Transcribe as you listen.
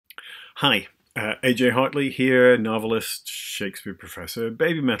Hi, AJ Hartley here, novelist, Shakespeare professor,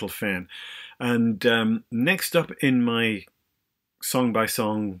 BabyMetal fan. And next up in my song by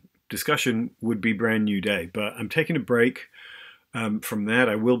song discussion would be Brand New Day. But I'm taking a break from that.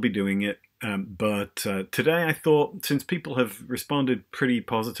 I will be doing it. But today I thought, since people have responded pretty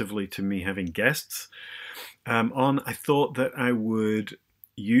positively to me having guests I thought that I would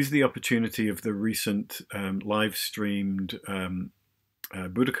use the opportunity of the recent live streamed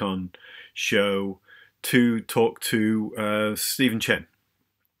Budokan show to talk to Steven Chen.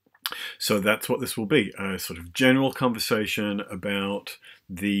 So that's what this will be, a sort of general conversation about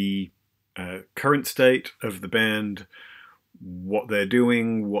the current state of the band, what they're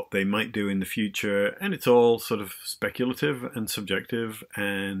doing, what they might do in the future, and it's all sort of speculative and subjective,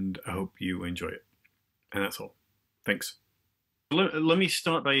 and I hope you enjoy it. And that's all. Thanks. Let me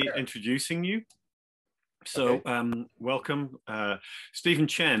start by introducing you. So, welcome, Steven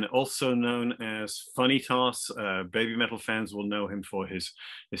Chen, also known as Funny Toss. BabyMetal fans will know him for his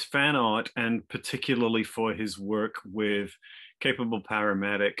fan art, and particularly for his work with Capable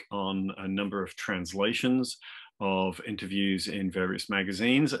Paramedic on a number of translations of interviews in various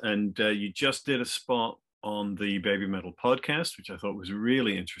magazines. And you just did a spot on the BabyMetal podcast, which I thought was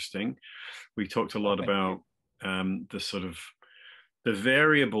really interesting. We talked a lot about the sort of the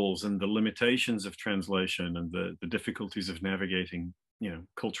variables and the limitations of translation and the difficulties of navigating,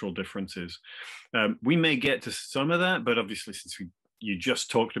 cultural differences. We may get to some of that, but obviously since you just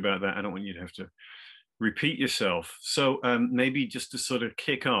talked about that, I don't want you to have to repeat yourself. So maybe just to sort of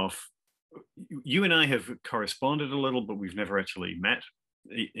kick off, you and I have corresponded a little, but we've never actually met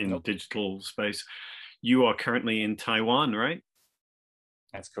in digital space. You are currently in Taiwan, right?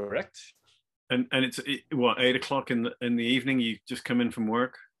 That's correct. And it's what, 8 o'clock in the evening? You just come in from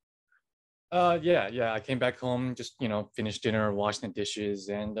work? Yeah. I came back home, just finished dinner, washing the dishes,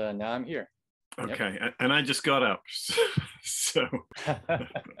 and now I'm here. Okay, yep. And I just got up, so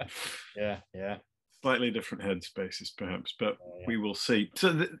yeah. Slightly different headspaces, perhaps, but we will see.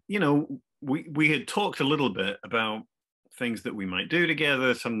 So we had talked a little bit about things that we might do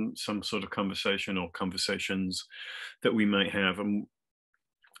together, some sort of conversation or conversations that we might have, and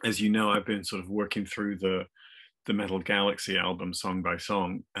as you know, I've been sort of working through the Metal Galaxy album song by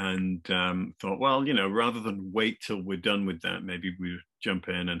song, and thought, well, rather than wait till we're done with that, maybe we jump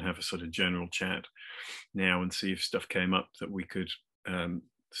in and have a sort of general chat now and see if stuff came up that we could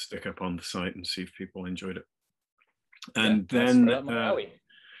stick up on the site and see if people enjoyed it. And then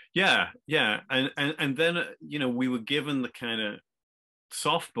yeah, and then we were given the kind of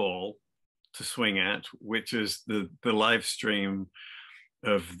softball to swing at, which is the live stream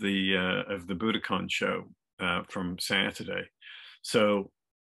of the Budokan show from Saturday. So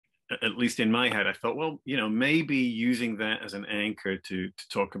at least in my head, I thought, well, maybe using that as an anchor to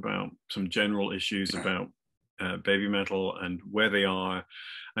talk about some general issues about BabyMetal and where they are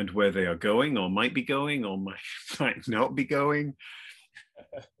and where they are going, or might be going, or might not be going.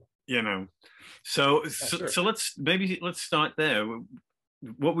 So sure. So let's start there.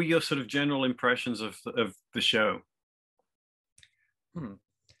 What were your sort of general impressions of the show?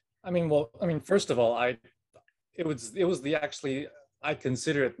 First of all, it was I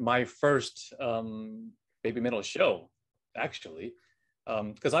consider it my first BabyMetal show, actually,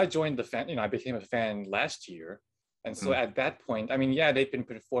 because I joined the fan. I became a fan last year, and so at that point, they've been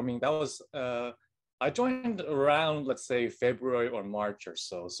performing. That was I joined around, let's say, February or March or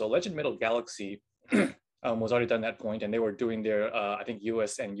so. So Legend Metal Galaxy was already done at that point, and they were doing their I think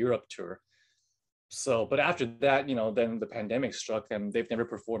US and Europe tour. So, but after that, then the pandemic struck and they've never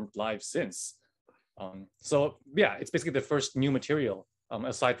performed live since. So yeah, it's basically the first new material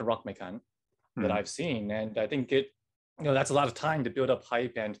aside from Rock Mekan that I've seen. And I think that's a lot of time to build up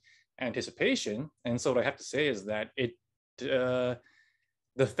hype and anticipation. And so what I have to say is that the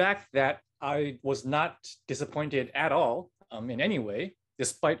fact that I was not disappointed at all in any way,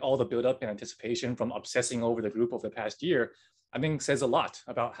 despite all the build up and anticipation from obsessing over the group over the past year, I think says a lot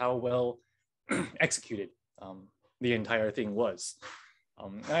about how well executed the entire thing was.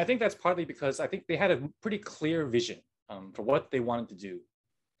 And I think that's partly because I think they had a pretty clear vision for what they wanted to do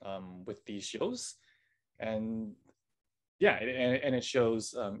with these shows. And yeah, and it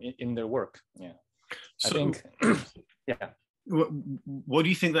shows in their work. Yeah. So, I think, yeah. What do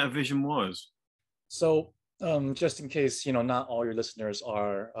you think that vision was? So just in case, not all your listeners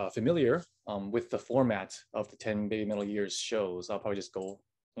are familiar with the format of the 10 BabyMetal Years shows, I'll probably just I'll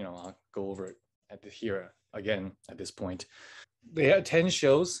go over it here again at this point. They had 10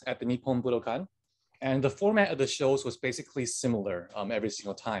 shows at the Nippon Budokan, and the format of the shows was basically similar every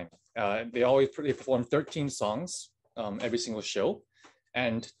single time. They performed 13 songs every single show,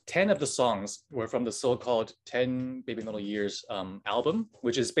 And 10 of the songs were from the so-called 10 Baby Metal Years album,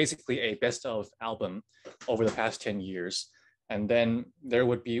 which is basically a best of album over the past 10 years. And then there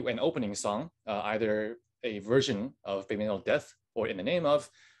would be an opening song, either a version of Baby Metal Death or In the Name of,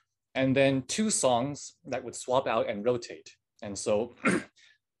 and then 2 songs that would swap out and rotate. And so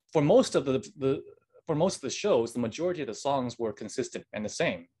for most of the shows, the majority of the songs were consistent and the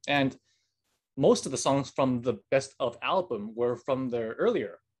same. And most of the songs from the best of album were from their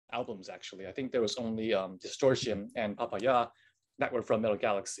earlier albums, actually. I think there was only Distortion and Papaya that were from Metal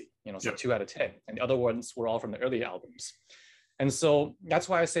Galaxy, so 2 out of 10. And the other ones were all from the earlier albums. And so that's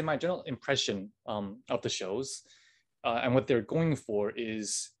why I say my general impression of the shows and what they're going for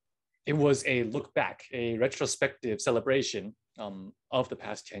is it was a look back, a retrospective celebration of the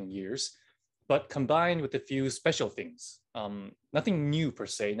past 10 years, but combined with a few special things. Nothing new per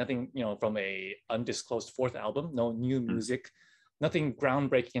se, nothing from a undisclosed 4th album, no new music, nothing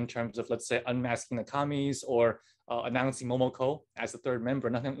groundbreaking in terms of, let's say, unmasking the Kamis or announcing Momoko as the 3rd member,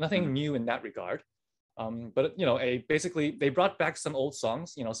 nothing new in that regard. But basically they brought back some old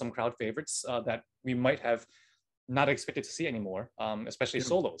songs, some crowd favorites that we might have not expected to see anymore, especially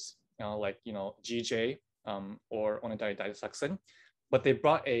solos, like GJ or Onedai Daisaksen. But they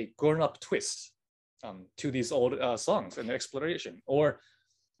brought a grown-up twist to these old songs and their exploration. Or,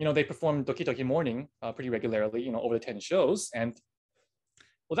 they performed Doki Doki Morning pretty regularly, over the 10 shows. And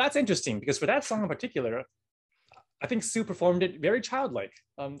well, that's interesting because for that song in particular, I think Sue performed it very childlike.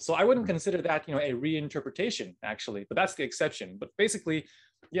 So I wouldn't consider that, a reinterpretation actually, but that's the exception. But basically,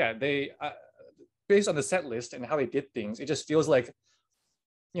 yeah, they, based on the set list and how they did things, it just feels like,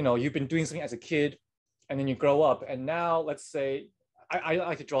 you've been doing something as a kid and then you grow up and now let's say, I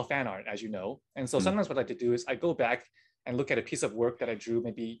like to draw fan art, as you know. And so sometimes what I like to do is I go back and look at a piece of work that I drew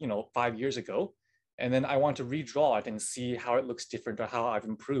maybe, 5 years ago. And then I want to redraw it and see how it looks different or how I've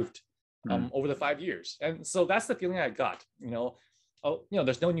improved over the 5 years. And so that's the feeling I got,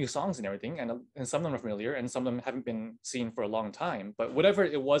 there's no new songs and everything. And some of them are familiar and some of them haven't been seen for a long time. But whatever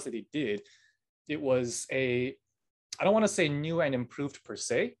it was that he did, it was I don't want to say new and improved per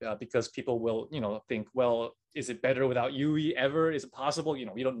se, because people will, think, well, is it better without Yui ever? Is it possible?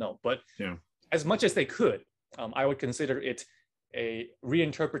 We don't know. But as much as they could, I would consider it a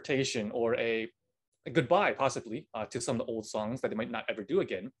reinterpretation or a goodbye, possibly, to some of the old songs that they might not ever do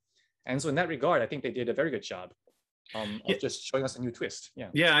again. And so in that regard, I think they did a very good job of just showing us a new twist.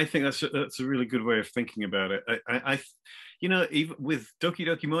 Yeah, I think that's a really good way of thinking about it. I even with Doki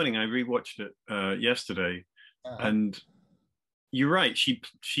Doki Morning, I rewatched it yesterday. And you're right.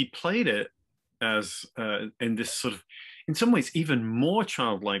 She played it as in this sort of, in some ways, even more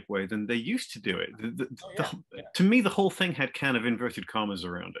childlike way than they used to do it. To me, the whole thing had kind of inverted commas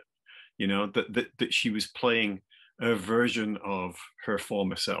around it. That she was playing a version of her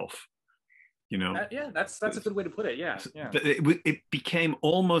former self. That's a good way to put it. It became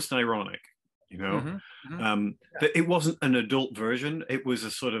almost ironic. That it wasn't an adult version. It was a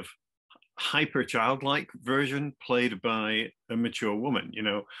sort of hyper childlike version played by a mature woman,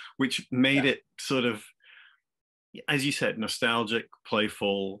 which made it sort of, as you said, nostalgic,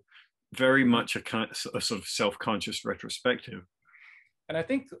 playful, very much a sort of self-conscious retrospective. And I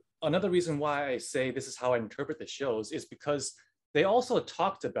think another reason why I say this is how I interpret the shows is because they also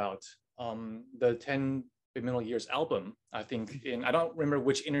talked about the 10 Middle Years album, I think I don't remember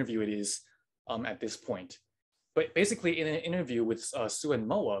which interview it is at this point. But basically in an interview with Sue and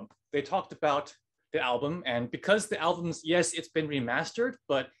Moa, they talked about the album. And because the album's, yes, it's been remastered,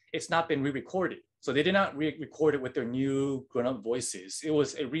 but it's not been re-recorded. So they did not re-record it with their new grown-up voices. It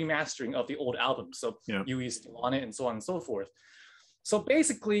was a remastering of the old album. So Yui's still on it and so on and so forth. So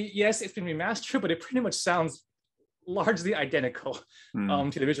basically, yes, it's been remastered, but it pretty much sounds largely identical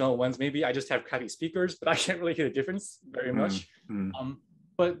to the original ones. Maybe I just have crappy speakers, but I can't really hear the difference very much.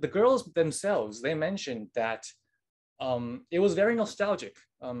 But the girls themselves, they mentioned that it was very nostalgic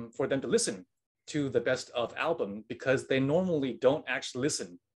for them to listen to the best of album because they normally don't actually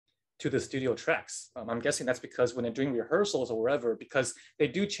listen to the studio tracks. I'm guessing that's because when they're doing rehearsals or wherever, because they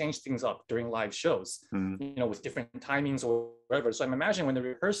do change things up during live shows, with different timings or whatever. So I'm imagining when they're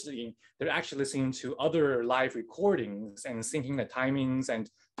rehearsing, they're actually listening to other live recordings and syncing the timings and,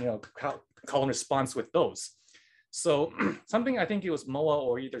 call and response with those. So something, I think it was Moa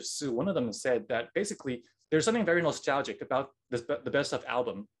or either Sue, one of them said that basically there's something very nostalgic about the best of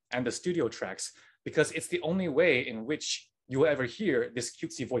album and the studio tracks, because it's the only way in which you will ever hear this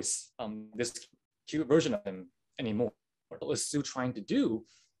cutesy voice, this cute version of him anymore. What was Sue trying to do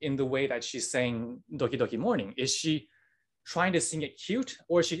in the way that she's saying Doki Doki Morning? Is she trying to sing it cute,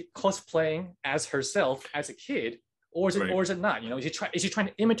 or is she cosplaying as herself as a kid Right. or is it not? You know, is she trying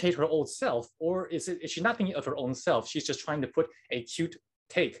to imitate her old self, or is she not thinking of her own self? She's just trying to put a cute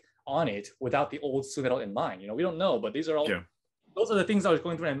take on it without the old Sue in mind. You know, we don't know, but these are all Yeah. those are the things I was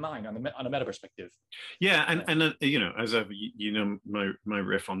going through in mind on a meta perspective. Yeah, and you know, as ever, you know, my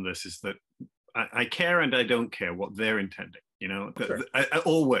riff on this is that I care and I don't care what they're intending. You know, Sure. I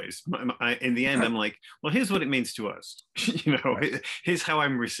always, in the end, I'm like, well, here's what it means to us. You know, Right. here's how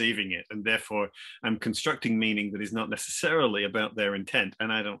I'm receiving it, and therefore I'm constructing meaning that is not necessarily about their intent,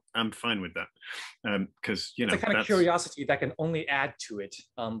 and I'm fine with that, because you It's a know kind of that's curiosity that can only add to it,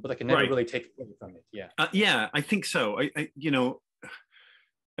 but that can never right. really take away from it. Yeah. Yeah, I think so. You know,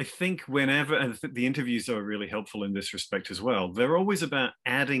 I think whenever, and the interviews are really helpful in this respect as well. They're always about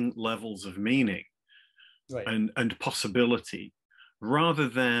adding levels of meaning Right. and possibility rather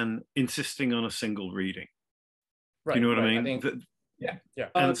than insisting on a single reading. Do you Right. know what I Right. I mean? think. Yeah, yeah.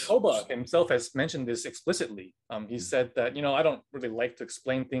 And Koba himself has mentioned this explicitly. He said that, you know, I don't really like to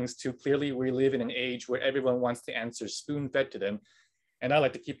explain things too clearly. We live in an age where everyone wants the answers spoon-fed to them, and I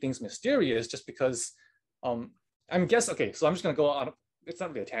like to keep things mysterious just because. I'm guess okay. So I'm just gonna go on. It's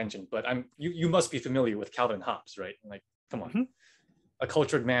not really a tangent, but you must be familiar with Calvin Hobbes, right? Like, come on, a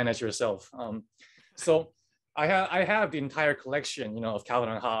cultured man as yourself. So I have the entire collection, you know, of Calvin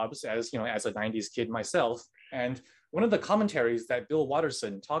and Hobbes as, you know, as a 90s kid myself. And one of the commentaries that Bill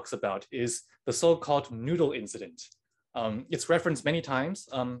Watterson talks about is the so-called noodle incident. It's referenced many times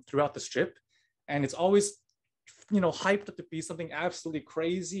throughout the strip, and it's always, you know, hyped up to be something absolutely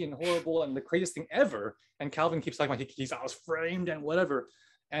crazy and horrible and the craziest thing ever. And Calvin keeps talking about I was framed and whatever.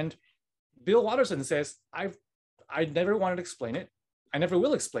 And Bill Watterson says, I never wanted to explain it. I never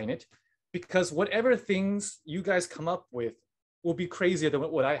will explain it, because whatever things you guys come up with will be crazier than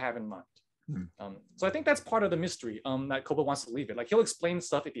what I have in mind. So I think that's part of the mystery that Koba wants to leave it. Like, he'll explain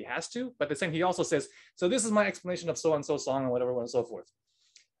stuff if he has to, but at the same, he also says, so this is my explanation of so-and-so song and whatever and so forth.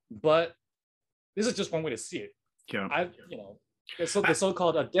 But this is just one way to see it. yeah. You know, the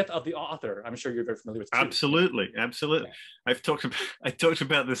so-called death of the author. I'm sure you're very familiar with. Too. Absolutely. Yeah. I talked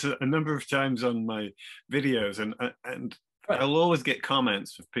about this a number of times on my videos, and right. I'll always get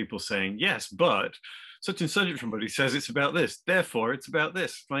comments of people saying, yes, but such and such somebody says it's about this, therefore it's about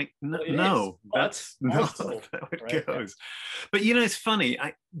this. Like, no, that's not how it goes. Yeah. But you know, it's funny.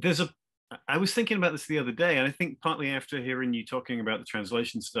 I was thinking about this the other day, and I think partly after hearing you talking about the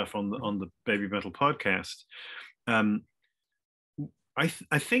translation stuff on the BabyMetal podcast, I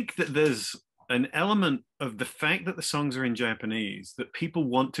think that there's an element of the fact that the songs are in Japanese that people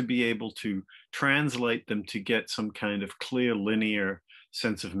want to be able to translate them to get some kind of clear, linear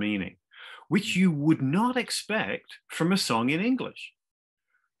sense of meaning, which you would not expect from a song in English.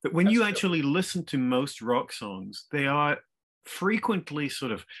 That when you actually listen to most rock songs, they are frequently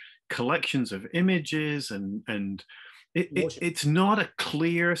sort of collections of images and it's not a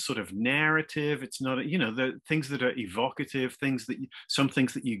clear sort of narrative. It's not, you know, the things that are evocative, some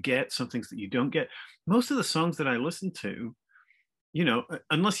things that you get, some things that you don't get. Most of the songs that I listen to, you know,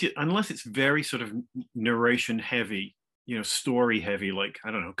 unless it's very sort of narration heavy, you know, story heavy, like,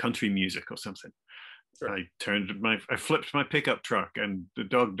 I don't know, country music or something. Sure. I flipped my pickup truck and the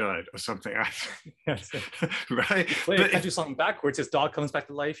dog died or something. Right? You play a country song backwards, his dog comes back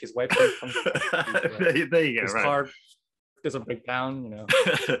to life, his wife comes back. There you go. His car doesn't break down, you know.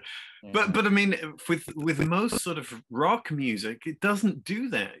 But I mean, with most sort of rock music, it doesn't do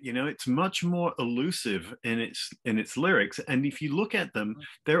that. You know, it's much more elusive in its lyrics. And if you look at them,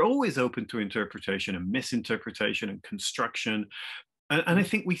 they're always open to interpretation and misinterpretation and construction. And I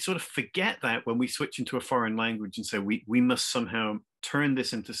think we sort of forget that when we switch into a foreign language and say we must somehow turn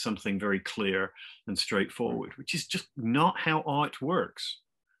this into something very clear and straightforward, which is just not how art works.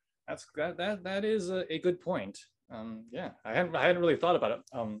 That is a good point. Yeah, I hadn't really thought about it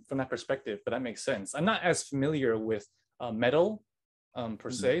from that perspective, but that makes sense. I'm not as familiar with metal per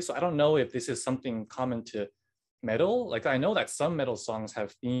se, so I don't know if this is something common to metal. Like, I know that some metal songs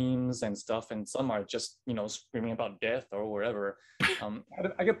have themes and stuff, and some are just, you know, screaming about death or whatever.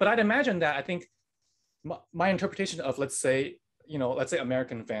 But I'd imagine that, I think my interpretation of, let's say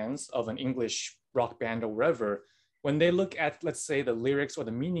American fans of an English rock band or wherever, when they look at, let's say, the lyrics or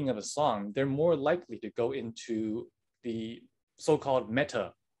the meaning of a song, they're more likely to go into the so-called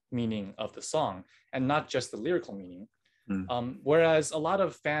meta meaning of the song and not just the lyrical meaning. Whereas a lot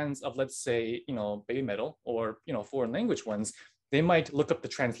of fans of, let's say, you know, BabyMetal or, you know, foreign language ones, they might look up the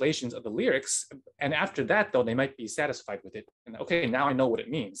translations of the lyrics, and after that, though, they might be satisfied with it. And okay, now I know what it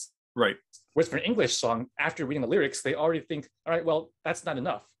means. Right. Whereas for an English song, after reading the lyrics, they already think, all right, well, that's not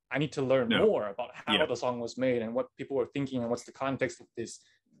enough. I need to learn more about how the song was made and what people were thinking and what's the context of this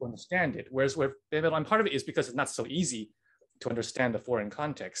to understand it. Whereas with BabyMetal, and part of it is because it's not so easy to understand the foreign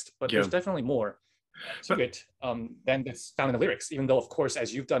context, but there's definitely more to it than that's found in the lyrics, even though, of course,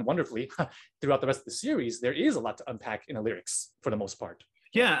 as you've done wonderfully throughout the rest of the series, there is a lot to unpack in the lyrics for the most part.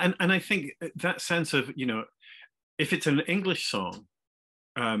 Yeah, and I think that sense of, if it's an English song,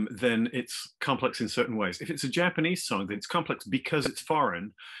 then it's complex in certain ways. If it's a Japanese song, then it's complex because it's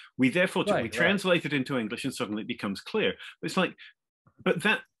foreign. We therefore we translate it into English and suddenly it becomes clear. It's like, but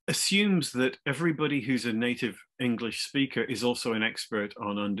that assumes that everybody who's a native English speaker is also an expert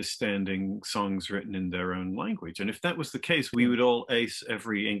on understanding songs written in their own language. And if that was the case, we would all ace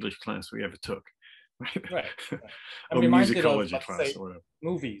every English class we ever took. Right. Or musicology class or whatever.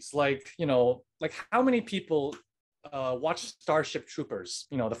 Movies, like how many people watched Starship Troopers,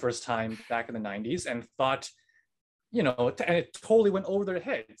 the first time back in the 90s and thought, and it totally went over their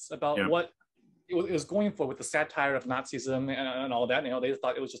heads about what it was going for with the satire of Nazism and all that. They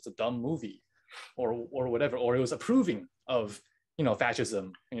thought it was just a dumb movie or whatever, or it was approving of,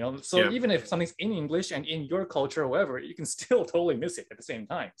 fascism, so even if something's in English and in your culture or whatever, you can still totally miss it at the same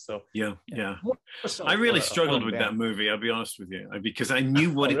time. So I really struggled with that movie, I'll be honest with you, because I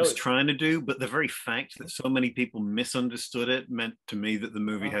knew what it was trying to do, but the very fact that so many people misunderstood it meant to me that the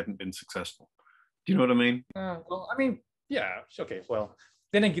movie hadn't been successful. Do you know what I mean? Well, I mean, yeah, okay, well,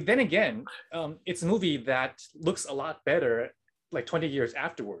 then again, it's a movie that looks a lot better like 20 years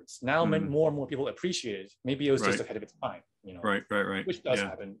afterwards. Now more and more people appreciate it. Maybe it was just ahead of its time. Right. Which does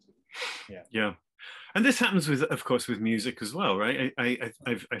happen. Yeah. And this happens of course, with music as well, right? I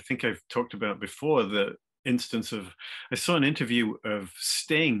think I've talked about before the instance of, I saw an interview of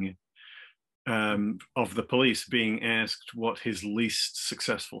Sting, of the Police, being asked what his least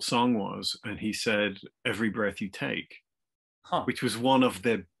successful song was, and he said, "Every Breath You Take." Which was one of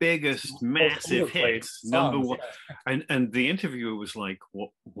their biggest massive hits, number one. And the interviewer was like,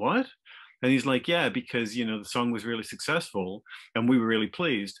 what? And he's like, yeah, because, the song was really successful and we were really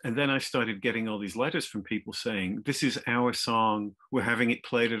pleased. And then I started getting all these letters from people saying, this is our song. We're having it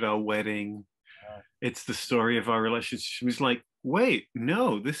played at our wedding. It's the story of our relationship. He's like, wait,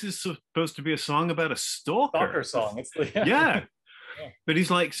 no, this is supposed to be a song about a stalker. Stalker song. Yeah. But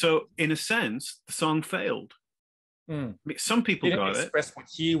he's like, so in a sense, the song failed. Some people got it. Express what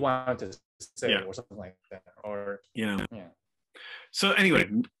he wanted to say, or something like that. Or So anyway,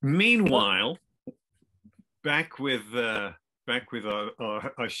 meanwhile, back with our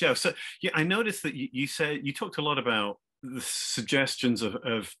show. So I noticed that you said you talked a lot about the suggestions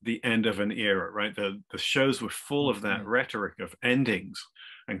of the end of an era, right? The shows were full of that rhetoric of endings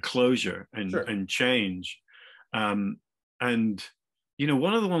and closure and change, and.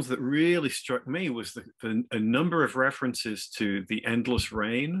 One of the ones that really struck me was a number of references to The Endless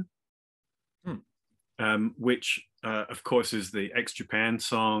Rain, which, of course, is the ex-Japan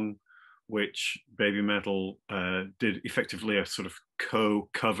song, which BabyMetal did effectively a sort of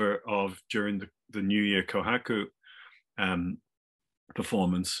co-cover of during the New Year Kohaku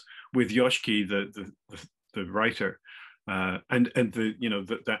performance with Yoshiki, the writer, and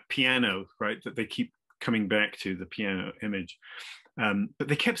that piano, right, that they keep coming back to, the piano image. But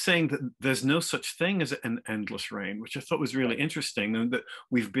they kept saying that there's no such thing as an endless rain, which I thought was really interesting, and that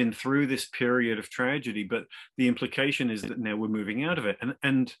we've been through this period of tragedy, but the implication is that now we're moving out of it.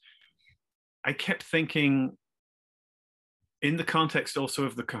 And I kept thinking, in the context also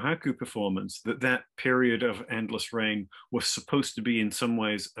of the Kohaku performance, that period of endless rain was supposed to be in some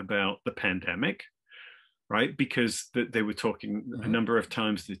ways about the pandemic, right? Because they were talking a number of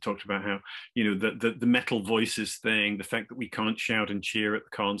times, they talked about how, the metal voices thing, the fact that we can't shout and cheer at the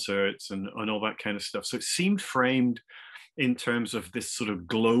concerts and all that kind of stuff. So it seemed framed in terms of this sort of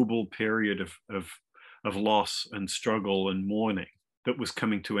global period of loss and struggle and mourning that was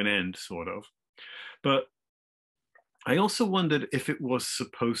coming to an end, sort of. But I also wondered if it was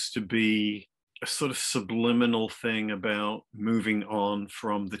supposed to be a sort of subliminal thing about moving on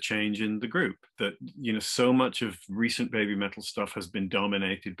from the change in the group, that so much of recent BabyMetal stuff has been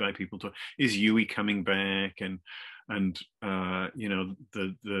dominated by people is Yui coming back, and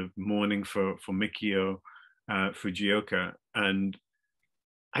the mourning for Mikio, Fujioka. And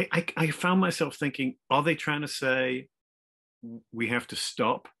I found myself thinking, are they trying to say we have to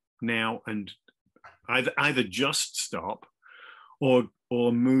stop now and either just stop or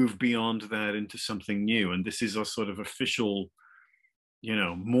move beyond that into something new? And this is a sort of official,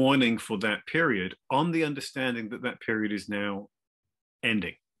 mourning for that period, on the understanding that that period is now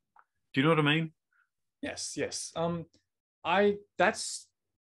ending. Do you know what I mean? Yes. That's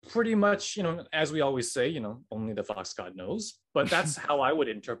pretty much, as we always say, only the fox god knows, but that's how I would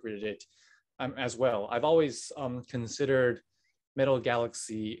interpret it as well. I've always considered Metal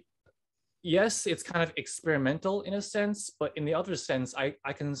Galaxy, yes, it's kind of experimental in a sense, but in the other sense,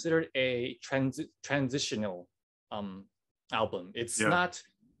 I consider it a transitional album. It's Yeah. not,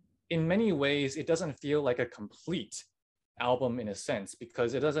 in many ways, it doesn't feel like a complete album in a sense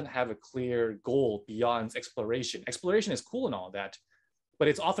because it doesn't have a clear goal beyond exploration. Exploration is cool and all that, but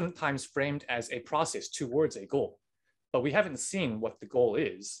it's oftentimes framed as a process towards a goal. But we haven't seen what the goal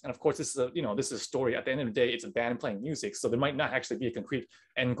is. And of course, this is a story. At the end of the day, it's a band playing music, so there might not actually be a concrete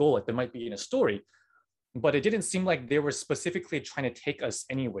end goal like there might be in a story. But it didn't seem like they were specifically trying to take us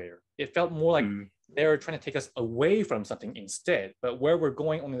anywhere. It felt more like they were trying to take us away from something instead. But where we're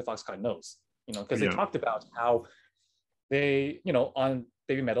going, only the Foxcott knows. Because they talked about how they, on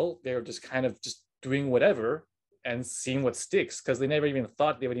BabyMetal, they were just kind of just doing whatever and seeing what sticks, because they never even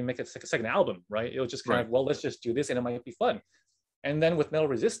thought they would even make a second album, right? It was just kind of, well, let's just do this and it might be fun. And then with Metal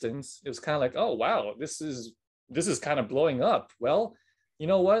Resistance, it was kind of like, oh wow, this is kind of blowing up. Well, you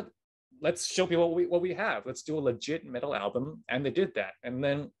know what? Let's show people what we have. Let's do a legit metal album, and they did that. And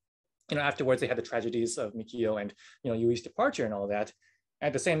then, afterwards they had the tragedies of Mikio and Yui's departure and all that.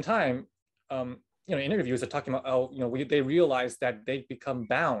 At the same time, interviews are talking about, they realized that they've become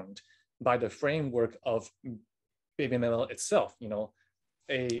bound by the framework of BabyMetal itself.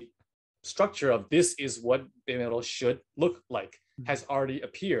 A structure of this is what BabyMetal should look like has already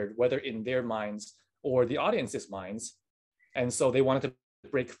appeared, whether in their minds or the audience's minds. And so they wanted to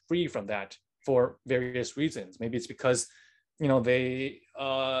break free from that for various reasons. Maybe it's because, they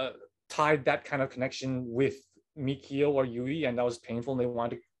tied that kind of connection with Mikio or Yui, and that was painful, and they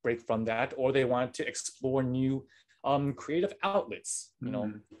wanted to break from that, or they wanted to explore new creative outlets,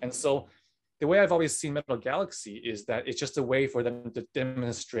 And so the way I've always seen Metal Galaxy is that it's just a way for them to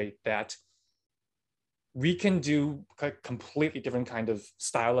demonstrate that we can do a completely different kind of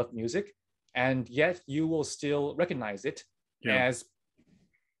style of music, and yet you will still recognize it as,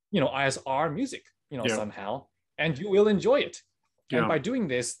 as our music, somehow, and you will enjoy it. And by doing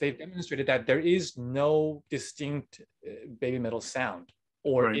this, they've demonstrated that there is no distinct BabyMetal sound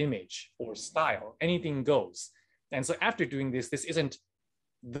or image or style. Anything goes. And so after doing this isn't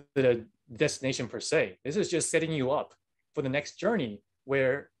the destination per se. This is just setting you up for the next journey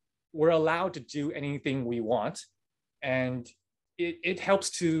where we're allowed to do anything we want. And it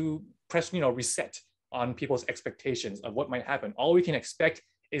helps to press, reset on people's expectations of what might happen. All we can expect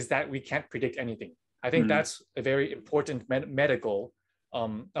is that we can't predict anything. I think that's a very important meta goal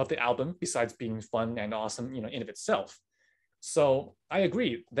of the album, besides being fun and awesome, in of itself. So I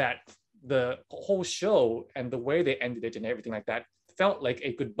agree that the whole show and the way they ended it and everything like that felt like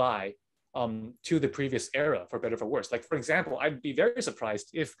a goodbye to the previous era, for better or for worse. Like, for example, I'd be very surprised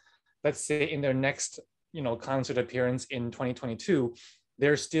if, let's say, in their next, concert appearance in 2022,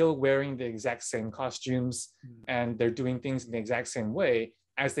 they're still wearing the exact same costumes and they're doing things in the exact same way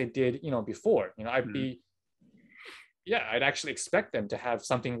as they did, before. I'd actually expect them to have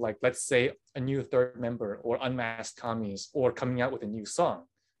something like, let's say, a new third member or unmasked commies, or coming out with a new song,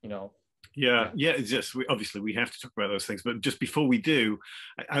 It's just, obviously we have to talk about those things, but just before we do,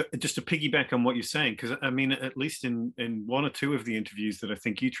 just to piggyback on what you're saying, because I mean, at least in one or two of the interviews that I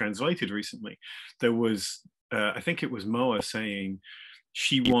think you translated recently, there was, I think it was Moa saying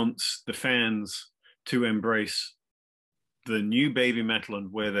she wants the fans to embrace the new BabyMetal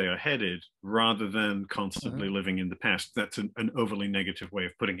and where they are headed, rather than constantly living in the past. That's an overly negative way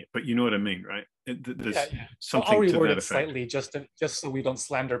of putting it, but you know what I mean, right? There's something. I'll to reword that it slightly, just so we don't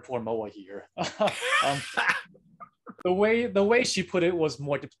slander poor Moa here. The way she put it was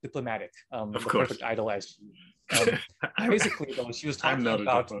more diplomatic. Of course. Perfect idol, as basically, though, she was talking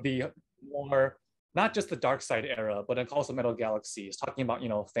about the more, not just the Dark Side era, but also Metal Galaxy. Is talking about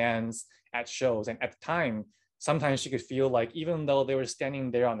fans at shows, and at the time, sometimes she could feel like, even though they were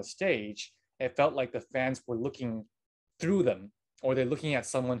standing there on the stage, it felt like the fans were looking through them, or they're looking at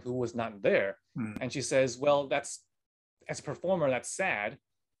someone who was not there. And she says, well, that's, as a performer, that's sad,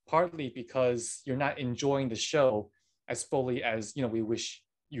 partly because you're not enjoying the show as fully as we wish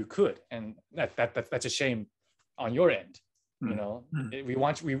you could, and that's a shame on your end. We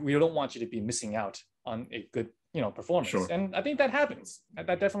don't want you to be missing out on a good performance. Sure. And I think that happens. That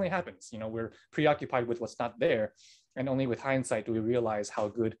definitely happens. We're preoccupied with what's not there, and only with hindsight do we realize how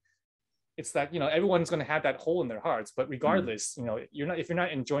good it's. That everyone's going to have that hole in their hearts, but regardless, if you're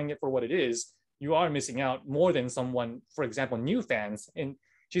not enjoying it for what it is, you are missing out more than someone, for example, new fans. And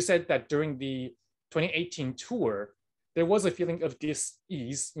she said that during the 2018 tour, there was a feeling of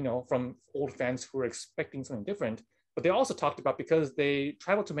dis-ease, from old fans who were expecting something different. But they also talked about, because they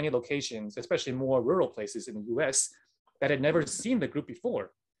traveled to many locations, especially more rural places in the US, that had never seen the group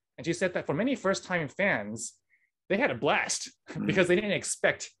before. And she said that for many first-time fans, they had a blast because they didn't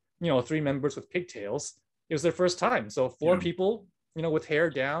expect, three members with pigtails. It was their first time. So four people, with hair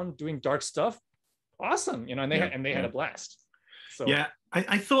down, doing dark stuff. Awesome. And they had a blast. So yeah,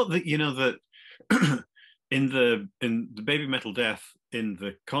 I thought that, that in the BabyMetal Death in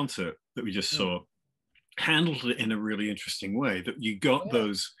the concert that we just saw, handled it in a really interesting way, that you got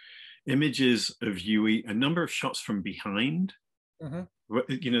those images of Yui, a number of shots from behind.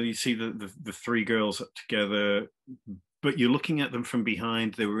 You see the three girls together, but you're looking at them from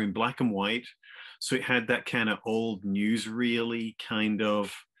behind. They were in black and white, so it had that kind of old newsreel-y kind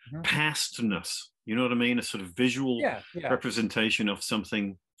of pastness. You know what I mean? A sort of visual representation of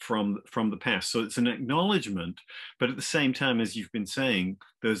something from the past. So it's an acknowledgement, but at the same time, as you've been saying,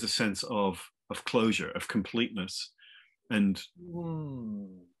 there's a sense of closure, of completeness, and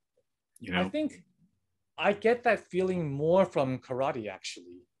I think I get that feeling more from karate,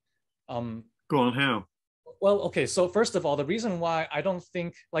 actually. Go on, how? Well, okay, so first of all, the reason why I don't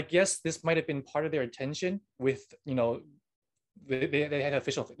think, yes, this might have been part of their intention with, they had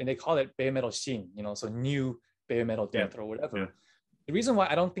official, and they call it BabyMetal Shin, so new BabyMetal Death or whatever. Yeah. The reason why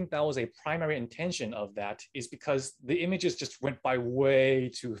I don't think that was a primary intention of that is because the images just went by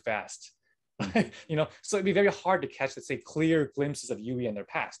way too fast. So it'd be very hard to catch, let's say, clear glimpses of Yui and their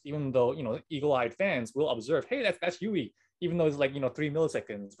past, even though, eagle-eyed fans will observe, hey, that's Yui, even though it's 3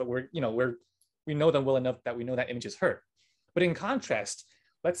 milliseconds, but we know them well enough that we know that image is her. But in contrast,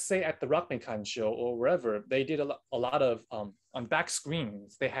 let's say at the Rockmekan show or wherever, they did a lot of, on back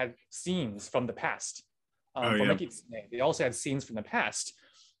screens, they had scenes from the past. They also had scenes from the past.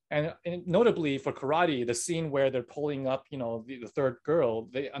 And notably for karate, the scene where they're pulling up, the third girl,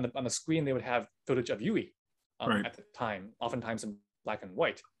 on the screen, they would have footage of Yui at the time, oftentimes in black and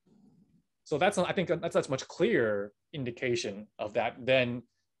white. So I think that's a much clearer indication of that than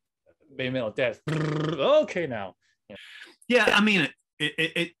BabyMetal Death. Okay, now. Yeah, I mean,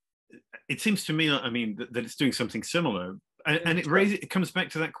 it seems to me, that it's doing something similar. And it comes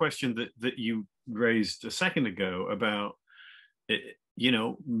back to that question that you raised a second ago about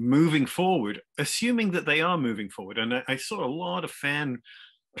moving forward, assuming that they are moving forward. And I saw a lot of fan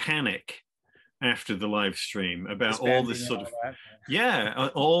panic after the live stream about all this sort of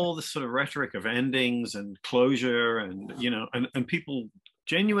all this sort of rhetoric of endings and closure, and and people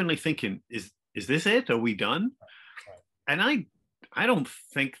genuinely thinking, is this it? Are we done? And I don't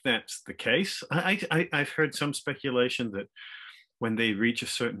think that's the case. I've heard some speculation that when they reach a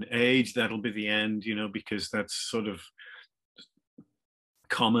certain age, that'll be the end, because that's sort of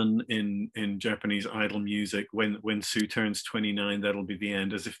common in Japanese idol music. When Sue turns 29, that'll be the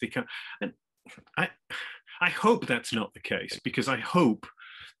end, as if they can. And I hope that's not the case, because I hope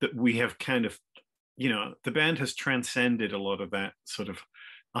that we have kind of, the band has transcended a lot of that sort of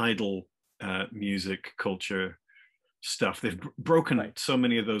idol music culture stuff. They've broken so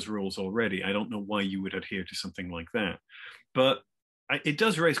many of those rules already. I don't know why you would adhere to something like that, but it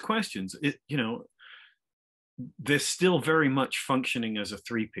does raise questions. They're still very much functioning as a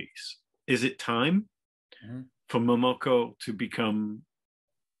three-piece. Is it time for Momoko to become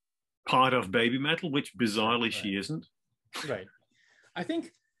part of BabyMetal, which bizarrely she isn't? Right. I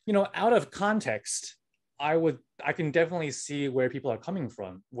think, out of context, I can definitely see where people are coming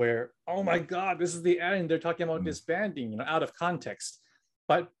from, where, oh my God, this is the end. They're talking about disbanding, out of context.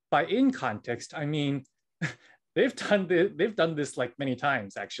 But by in context, I mean, they've done this many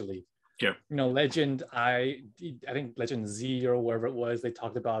times, actually. Yeah. Legend, I think Legend Z or wherever it was, they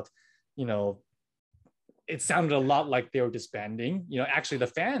talked about, it sounded a lot like they were disbanding. Actually the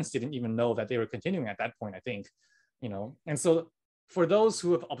fans didn't even know that they were continuing at that point, I think, and so for those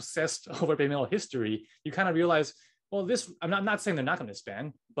who have obsessed over BabyMetal history, you kind of realize, well, I'm not saying they're not going to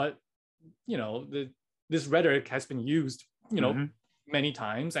disband, but this rhetoric has been used, many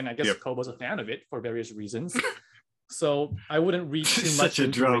times, and I guess Kobo's a fan of it for various reasons. So I wouldn't read too much. Such a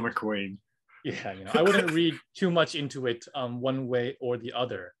drama queen. Yeah, I wouldn't read too much into it one way or the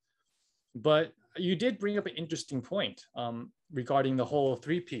other. But you did bring up an interesting point regarding the whole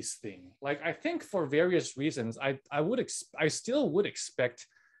three-piece thing. I think for various reasons, I still would expect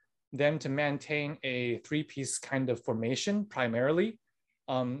them to maintain a three-piece kind of formation primarily,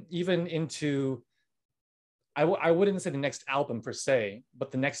 even into, I wouldn't say the next album per se,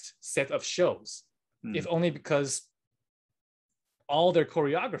 but the next set of shows, if only because all their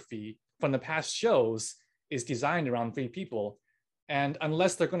choreography from the past shows is designed around three people. And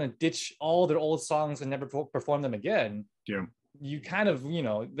unless they're going to ditch all their old songs and never perform them again, you kind of,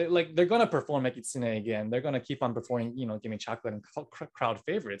 they're going to perform Ekitsune again. They're going to keep on performing, Gimme Chocolate and crowd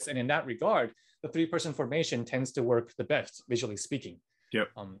favorites. And in that regard, the three-person formation tends to work the best, visually speaking.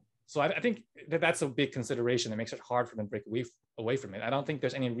 So I think that that's a big consideration that makes it hard for them to break away from it. I don't think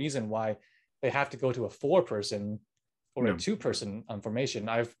there's any reason why they have to go to a 4-person or a 2-person formation.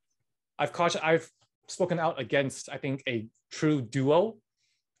 I've spoken out against, I think, a true duo,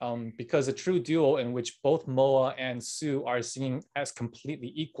 because a true duo in which both Moa and Sue are seen as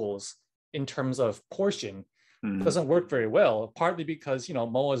completely equals in terms of portion doesn't work very well, partly because,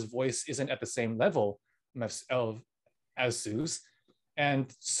 Moa's voice isn't at the same level as Sue's.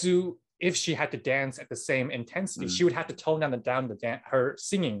 And Sue, if she had to dance at the same intensity, she would have to tone down her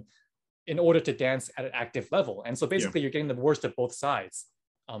singing in order to dance at an active level. And so basically you're getting the worst of both sides,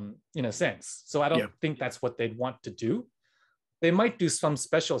 in a sense. So I don't think that's what they'd want to do. They might do some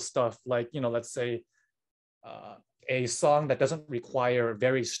special stuff like, let's say a song that doesn't require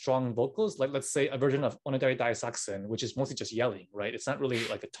very strong vocals, like let's say a version of Onodari Daisaksen, which is mostly just yelling, right? It's not really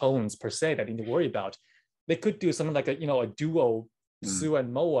like a tones per se that you need to worry about. They could do something like a duo, Sue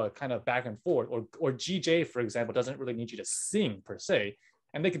and Moa kind of back and forth, or GJ, for example, doesn't really need you to sing per se.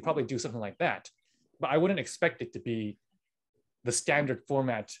 And they could probably do something like that. But I wouldn't expect it to be the standard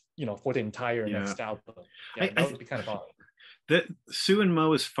format, for the entire next album. Yeah, that would be kind of odd. That Sue and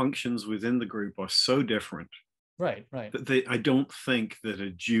Moa's functions within the group are so different. Right. That I don't think that a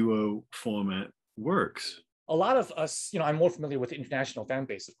duo format works. A lot of us, I'm more familiar with the international fan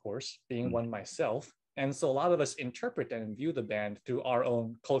base, of course, being one myself. And so a lot of us interpret and view the band through our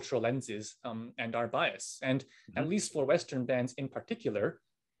own cultural lenses and our bias. And at least for Western bands in particular,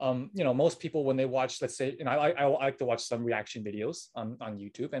 most people, when they watch, let's say, I like to watch some reaction videos on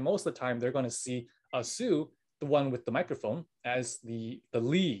YouTube, and most of the time they're going to see Sue, the one with the microphone, as the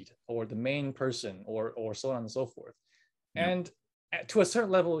lead or the main person, or so on and so forth. And to a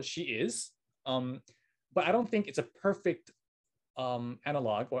certain level, she is, but I don't think it's a perfect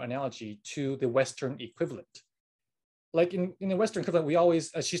analog or analogy to the Western equivalent. Like in the Western equivalent, we always,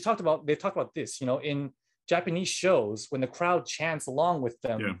 they talked about this, in Japanese shows, when the crowd chants along with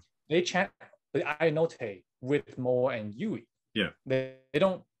them, they chant the ai note with Moa and Yui. They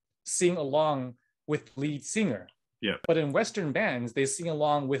don't sing along with the lead singer. But in Western bands, they sing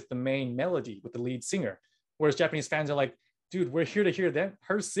along with the main melody with the lead singer. Whereas Japanese fans are like, dude, we're here to hear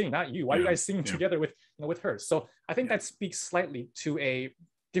her sing, not you. Why are you guys singing together with her? So I think that speaks slightly to a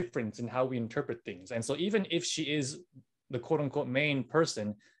difference in how we interpret things. And so even if she is the quote unquote main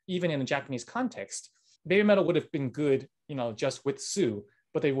person, even in a Japanese context, BabyMetal would have been good, just with Sue,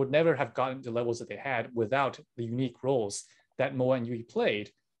 but they would never have gotten to levels that they had without the unique roles that Moa and Yui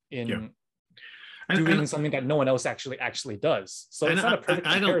played in doing something that no one else actually does. So it's not a perfect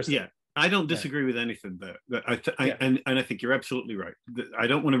comparison. I don't disagree with anything there. And I think you're absolutely right. I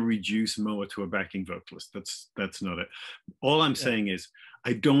don't want to reduce Moa to a backing vocalist. That's not it. All I'm saying is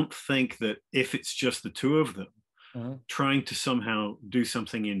I don't think that if it's just the two of them trying to somehow do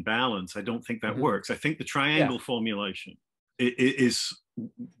something in balance, I don't think that works. I think the triangle formulation is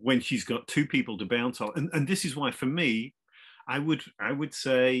when she's got two people to bounce off. And this is why, for me, I would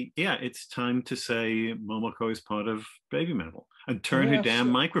say, it's time to say Momoko is part of BabyMetal and turn her damn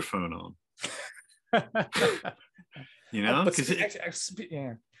microphone on.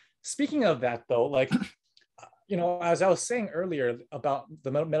 Speaking of that, though, like, as I was saying earlier about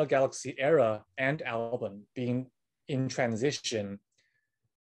the Metal Galaxy era and album being in transition,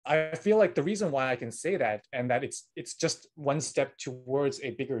 I feel like the reason why I can say that, and that it's just one step towards a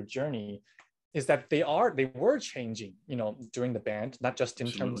bigger journey, is that they were changing, during the band, not just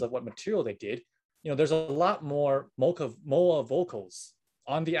in terms of what material they did. There's a lot more Moa vocals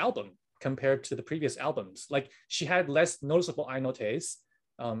on the album compared to the previous albums. Like, she had less noticeable ai notes.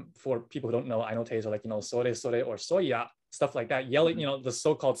 For people who don't know, ai notes are like, sore, sore, or soya, stuff like that, yelling, the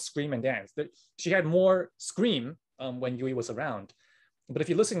so-called scream and dance. She had more scream when Yui was around. But if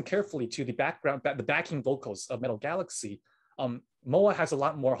you listen carefully to the backing vocals of Metal Galaxy, Moa has a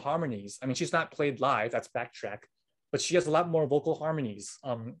lot more harmonies. I mean, she's not played live, that's backtrack, but she has a lot more vocal harmonies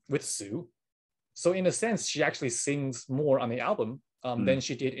with Sue. So in a sense, she actually sings more on the album than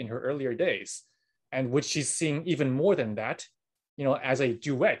she did in her earlier days. And would she sing even more than that, as a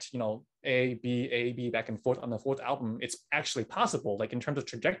duet, A, B, back and forth on the fourth album? It's actually possible. Like, in terms of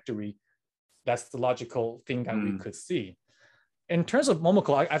trajectory, that's the logical thing that we could see. In terms of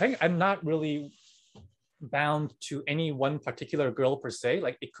Momoko, I think I'm not really bound to any one particular girl per se.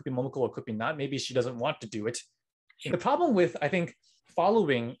 Like, it could be Momoko or it could be not. Maybe she doesn't want to do it. The problem with, I think,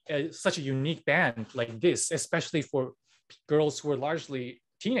 following such a unique band like this, especially for girls who are largely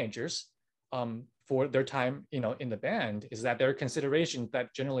teenagers for their time, in the band, is that there are considerations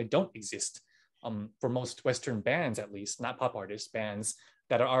that generally don't exist for most Western bands, at least, not pop artist bands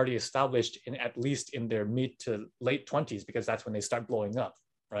that are already established at least in their mid to late 20s, because that's when they start blowing up.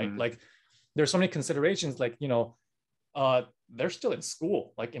 right? Like there's so many considerations, like, they're still in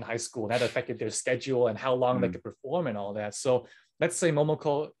school, like in high school, and that affected their schedule and how long they could perform and all that. So let's say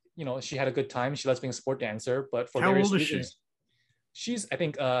Momoko, she had a good time. She loves being a sport dancer, but for How various old is reasons, she's, I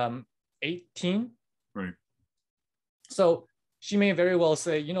think, 18. Right. So she may very well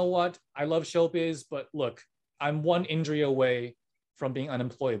say, you know what, I love showbiz, but look, I'm one injury away from being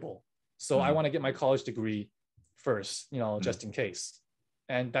unemployable. So I want to get my college degree first, just in case.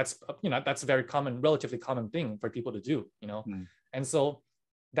 And that's, that's a very common, relatively common thing for people to do, And so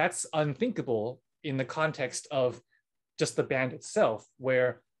that's unthinkable in the context of just the band itself,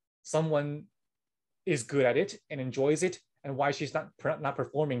 where someone is good at it and enjoys it, and why she's not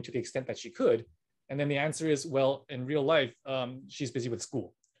performing to the extent that she could. And then the answer is, well, in real life, she's busy with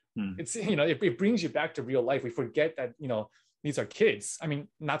school. It's, it brings you back to real life. We forget that, these are kids. I mean,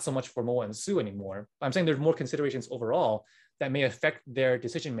 not so much for Moa and Sue anymore. I'm saying there's more considerations overall that may affect their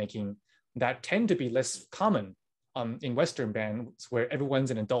decision-making that tend to be less common in Western bands where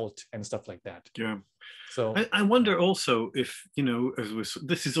everyone's an adult and stuff like that. Yeah. So I wonder also if,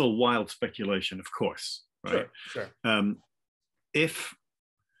 this is all wild speculation, of course, right? Sure. If,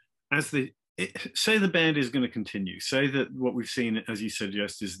 say the band is going to continue, say that what we've seen, as you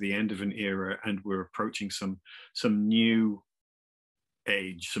suggest, is the end of an era and we're approaching some new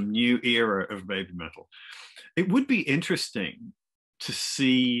age, some new era of BabyMetal. It would be interesting to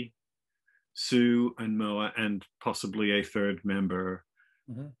see Sue and Moa and possibly a third member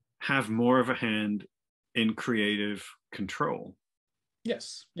have more of a hand in creative control.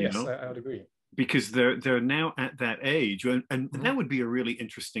 Yes, I would agree. Because they're now at that age, and that would be a really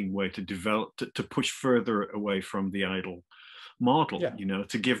interesting way to develop, to push further away from the idol model,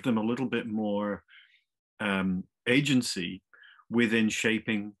 to give them a little bit more agency within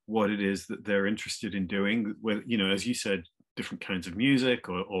shaping what it is that they're interested in doing, with, as you said, different kinds of music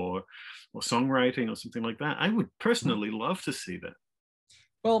or songwriting or something like that. I would personally love to see that.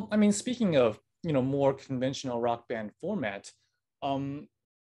 Well, I mean, speaking of, more conventional rock band format,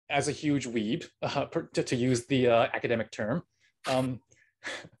 as a huge weeb, to use the academic term,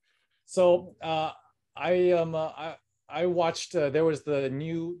 so I watched. There was the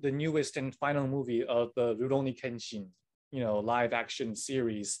newest and final movie of the Rurouni Kenshin, live action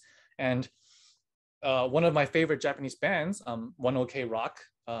series, and one of my favorite Japanese bands, One OK Rock,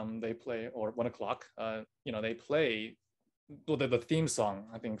 they play, or 1 o'clock, they play the theme song,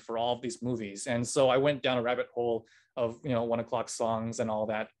 I think, for all of these movies. And so I went down a rabbit hole of 1 o'clock songs and all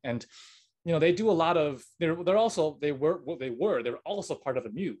that. And they do a lot of, they were also part of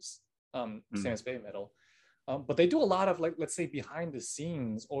the Muse, same as BabyMetal. But they do a lot of, like, let's say, behind the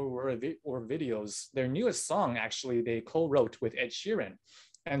scenes or videos. Their newest song, actually, they co-wrote with Ed Sheeran.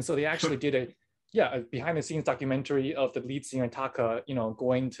 And so they actually did a behind the scenes documentary of the lead singer Taka,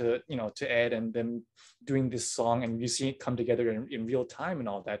 going to Ed and them doing this song, and you see it come together in real time and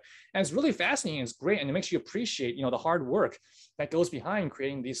all that. And it's really fascinating. It's great. And it makes you appreciate, the hard work that goes behind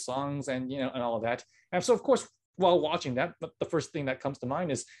creating these songs and, and all of that. And so, of course, while watching that, the first thing that comes to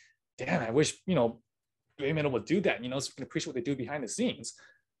mind is, damn, I wish, BabyMetal would do that, so you can appreciate what they do behind the scenes.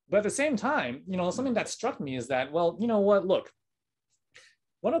 But at the same time, something that struck me is that, well, you know what, look,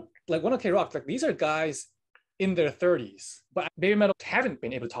 One OK Rock, like, these are guys in their 30s, but BabyMetal haven't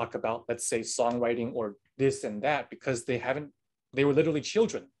been able to talk about, let's say, songwriting or this and that, because they were literally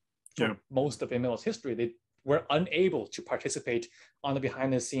children for most of BabyMetal's history. They were unable to participate on the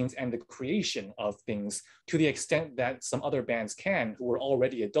behind the scenes and the creation of things to the extent that some other bands can, who were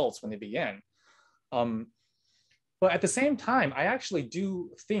already adults when they began. But at the same time, I actually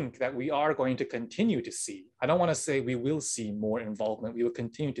do think that we are going to continue to see, I don't want to say we will see more involvement, we will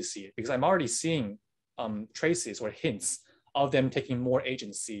continue to see it, because I'm already seeing traces or hints of them taking more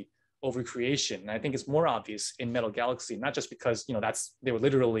agency over creation. And I think it's more obvious in Metal Galaxy, not just because, they were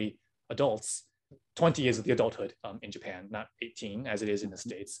literally adults. 20 is the adulthood in Japan, not 18 as it is in the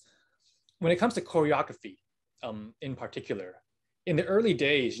States. When it comes to choreography in particular, in the early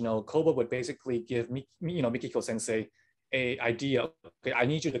days, Koba would basically give Mikiko sensei a idea. Okay, I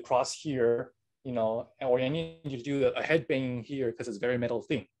need you to cross here, or I need you to do a headbang here because it's a very metal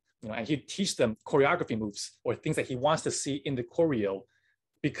thing, and he'd teach them choreography moves or things that he wants to see in the choreo,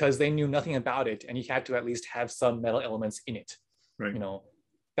 because they knew nothing about it, and he had to at least have some metal elements in it. Right.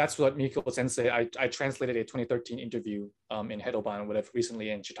 That's what Mikiko sensei. I translated a 2013 interview in Hedoban whatever recently,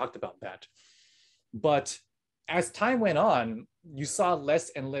 and she talked about that. But as time went on, you saw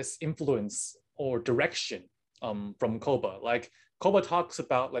less and less influence or direction from Koba. Like, Koba talks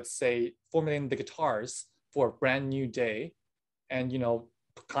about, let's say, formulating the guitars for a brand new day and,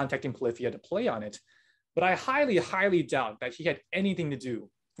 contacting Polyphia to play on it. But I highly, highly doubt that he had anything to do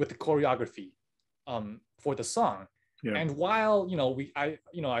with the choreography for the song. Yeah. And while I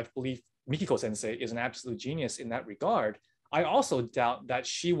believe Mikiko Sensei is an absolute genius in that regard, I also doubt that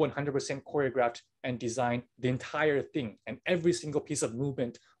she 100% choreographed and designed the entire thing and every single piece of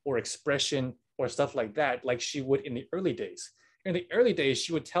movement or expression or stuff like that, like she would in the early days. In the early days,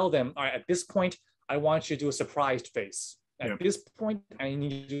 she would tell them, all right, at this point, I want you to do a surprised face. At this point, I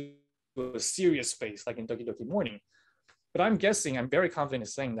need you to do a serious face, like in Doki Doki Morning. But I'm guessing, I'm very confident in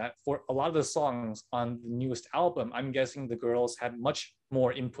saying that for a lot of the songs on the newest album, I'm guessing the girls had much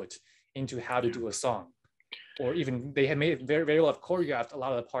more input into how to do a song. Or even they had made very, very well have choreographed a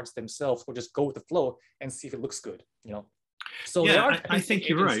lot of the parts themselves, or just go with the flow and see if it looks good, So yeah, they are, I think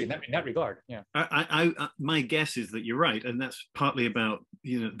you're right in that regard. Yeah. My guess is that you're right, and that's partly about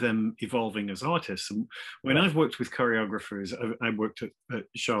them evolving as artists. And when I've worked with choreographers, I worked at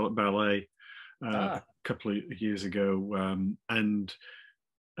Charlotte Ballet a couple of years ago, and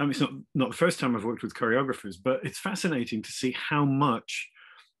I mean, it's not the first time I've worked with choreographers, but it's fascinating to see how much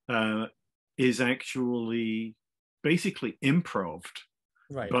is actually basically improved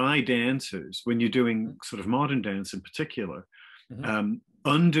by dancers when you're doing sort of modern dance in particular,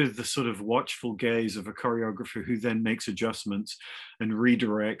 under the sort of watchful gaze of a choreographer who then makes adjustments and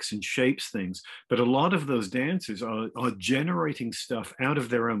redirects and shapes things. But a lot of those dancers are generating stuff out of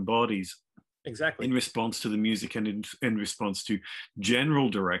their own bodies. Exactly. In response to the music and in response to general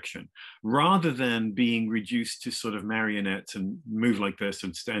direction, rather than being reduced to sort of marionettes and move like this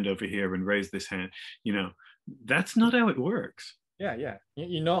and stand over here and raise this hand. That's not how it works. Yeah.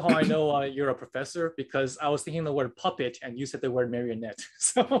 You know how I know you're a professor? Because I was thinking the word puppet and you said the word marionette.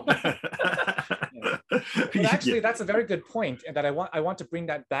 So, But actually, that's a very good point, and that I want to bring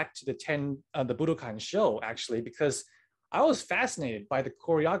that back to the Budokan show, actually, because I was fascinated by the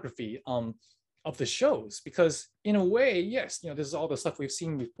choreography of the shows, because in a way, yes, this is all the stuff we've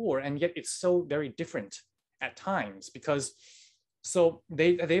seen before, and yet it's so very different at times, because so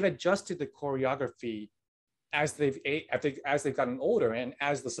they've adjusted the choreography as they've gotten older, and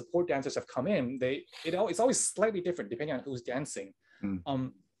as the support dancers have come in, it's always slightly different depending on who's dancing.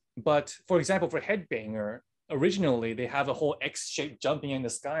 But for example, for Headbanger, originally they have a whole X-shaped jumping in the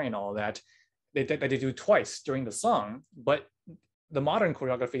sky and all that. They do twice during the song, but the modern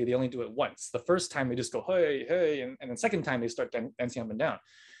choreography, they only do it once. The first time they just go, hey, hey, and the second time they start dancing up and down.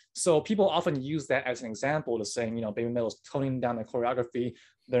 So people often use that as an example to saying, BabyMetal is toning down the choreography.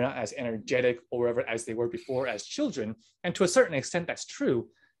 They're not as energetic or whatever as they were before as children. And to a certain extent, that's true.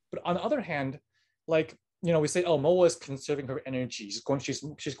 But on the other hand, like, we say, oh, Moa is conserving her energy.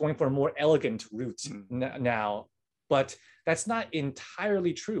 She's going for a more elegant route now. But that's not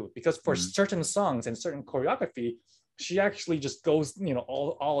entirely true, because for certain songs and certain choreography, she actually just goes,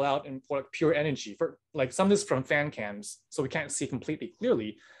 all out and for like pure energy. For like some of this from fan cams, so we can't see completely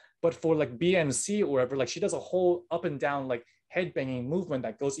clearly. But for like BMC or whatever, like she does a whole up and down like head banging movement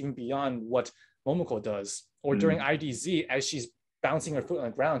that goes even beyond what Momoko does. Or during IDZ, as she's bouncing her foot on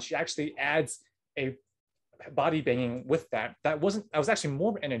the ground, she actually adds a body banging with that. That was actually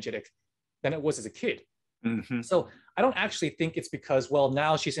more energetic than it was as a kid. So I don't actually think it's because, well,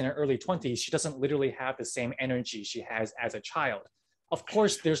 now she's in her early 20s, she doesn't literally have the same energy she has as a child. Of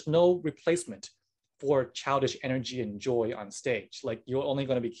course, there's no replacement for childish energy and joy on stage. Like, you're only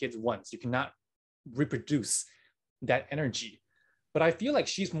going to be kids once. You cannot reproduce that energy. But I feel like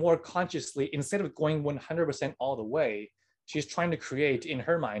she's more consciously, instead of going 100% all the way, she's trying to create, in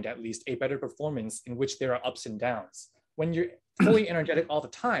her mind at least, a better performance in which there are ups and downs. When you're fully energetic all the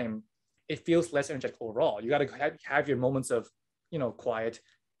time, it feels less energetic overall. You got to have your moments of, quiet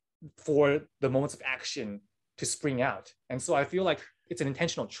for the moments of action to spring out. And so I feel like it's an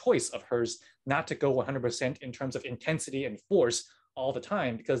intentional choice of hers not to go 100% in terms of intensity and force all the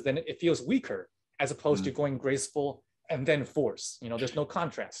time, because then it feels weaker as opposed to going graceful and then force. There's no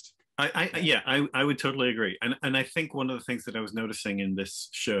contrast. I would totally agree. And I think one of the things that I was noticing in this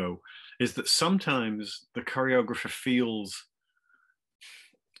show is that sometimes the choreographer feels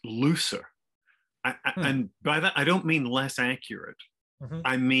looser. And by that, I don't mean less accurate.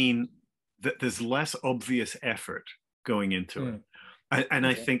 I mean that there's less obvious effort going into it. And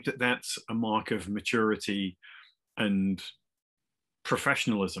I think that that's a mark of maturity and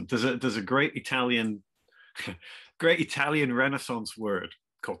professionalism. There's a great Italian Renaissance word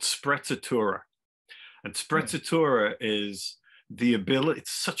called sprezzatura. And sprezzatura is the ability,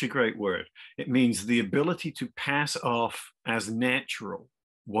 it's such a great word. It means the ability to pass off as natural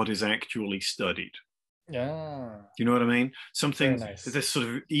what is actually studied. Yeah. You know what I mean? Something nice. this sort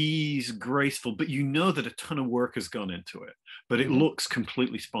of ease, graceful, but that a ton of work has gone into it, but it looks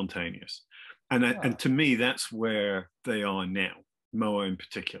completely spontaneous. And to me, that's where they are now. Moa in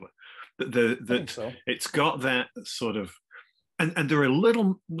particular. I think That so. it's got that sort of, and there are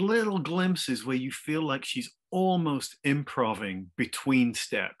little glimpses where you feel like she's almost improving between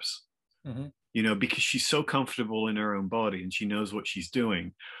steps, Hmm. you know, because she's so comfortable in her own body and she knows what she's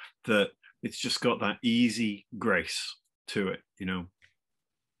doing, that it's just got that easy grace to it, you know.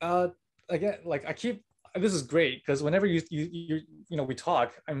 Uh, Again, like I keep this is great because whenever we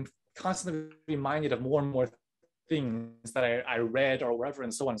talk, I'm constantly reminded of more and more things that I read or wherever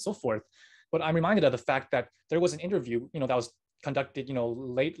and so on and so forth. But I'm reminded of the fact that there was an interview, that was conducted,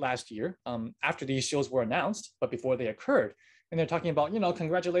 late last year, after these shows were announced, but before they occurred. And they're talking about,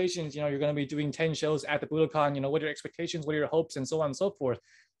 congratulations, you're going to be doing 10 shows at the Budokan, what are your expectations, what are your hopes, and so on and so forth.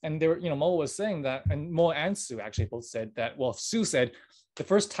 And there, Mo was saying that, and Mo and Sue actually both said that, well, Sue said the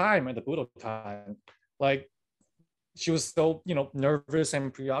first time at the Budokan, like she was so, nervous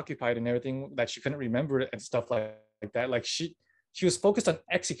and preoccupied and everything that she couldn't remember it and stuff like that. Like she was focused on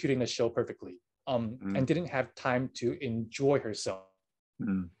executing the show perfectly, and didn't have time to enjoy herself.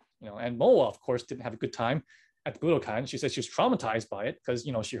 Mm. And Moa, of course, didn't have a good time at the Budokan. She said she was traumatized by it because,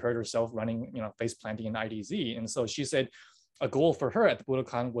 she heard herself running, face planting in IDZ. And so she said a goal for her at the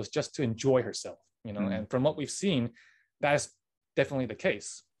Budokan was just to enjoy herself, and from what we've seen, that's definitely the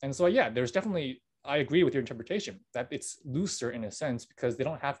case. And so, yeah, there's definitely, I agree with your interpretation that it's looser in a sense because they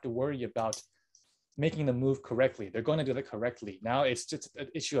don't have to worry about making the move correctly. They're going to do it correctly. Now it's just an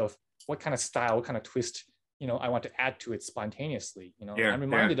issue of what kind of style, what kind of twist, I want to add to it spontaneously. Yeah, I'm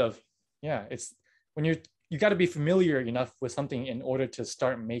reminded of, it's when you got to be familiar enough with something in order to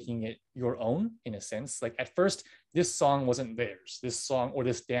start making it your own, in a sense. Like at first, this song wasn't theirs. This song or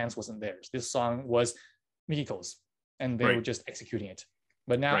this dance wasn't theirs. This song was Mikiko's, and they were just executing it.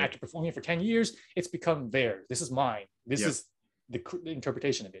 But now, after performing it for 10 years, it's become theirs. This is mine. This is the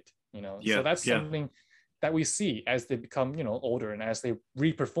interpretation of it. So that's something that we see as they become, older, and as they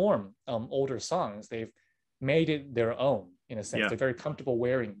re-perform older songs, they've made it their own, in a sense. They're very comfortable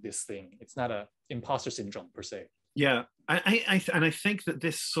wearing this thing. It's not a imposter syndrome per se. Yeah, and I think that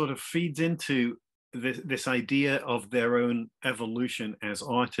this sort of feeds into this idea of their own evolution as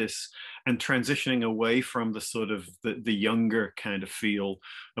artists and transitioning away from the sort of the younger kind of feel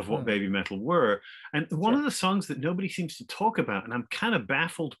of what BabyMetal were. And one of the songs that nobody seems to talk about, and I'm kind of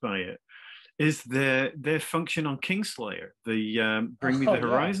baffled by it, is their function on Kingslayer, the Bring Me the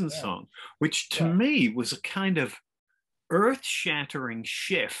Horizon song, which to me was a kind of earth-shattering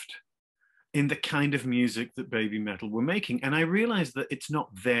shift in the kind of music that BabyMetal were making. And I realized that it's not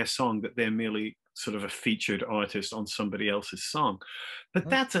their song, that they're merely sort of a featured artist on somebody else's song. But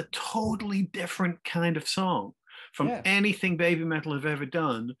that's a totally different kind of song from anything BabyMetal have ever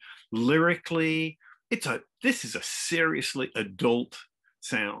done. Lyrically, this is a seriously adult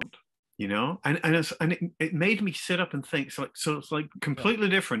sound. And it made me sit up and think. So it's like completely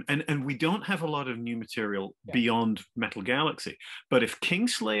different. And we don't have a lot of new material beyond Metal Galaxy. But if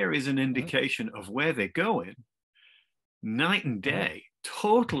Kingslayer is an indication of where they're going, night and day,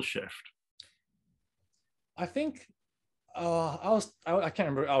 total shift. I think I can't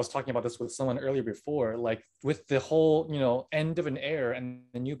remember. I was talking about this with someone earlier before, like with the whole, end of an era and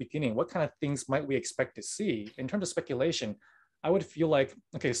the new beginning, what kind of things might we expect to see in terms of speculation? I would feel like,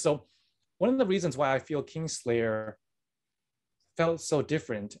 okay, so one of the reasons why I feel Kingslayer felt so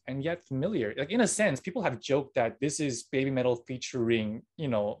different and yet familiar, like in a sense, people have joked that this is BabyMetal featuring,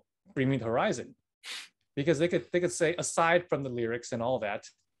 Bring Me the Horizon, because they could say, aside from the lyrics and all that,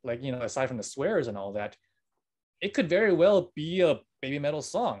 like, aside from the swears and all that, it could very well be a BabyMetal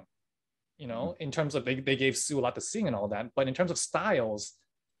song, in terms of they gave Sue a lot to sing and all that. But in terms of styles,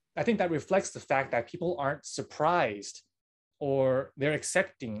 I think that reflects the fact that people aren't surprised or they're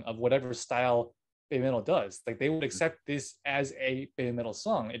accepting of whatever style BabyMetal does. Like they would accept this as a BabyMetal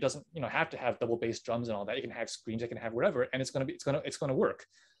song. It doesn't, have to have double bass drums and all that. It can have screams, it can have whatever, and it's gonna work.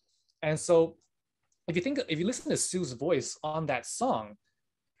 And so if you listen to Sue's voice on that song,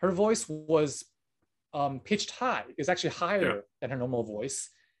 her voice was pitched high. It was actually higher than her normal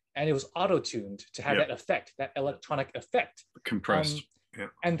voice, and it was auto-tuned to have that effect, that electronic effect. Compressed.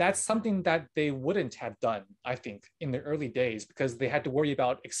 And that's something that they wouldn't have done, I think, in the early days, because they had to worry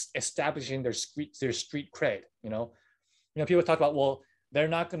about establishing their street cred. People talk about, well, they're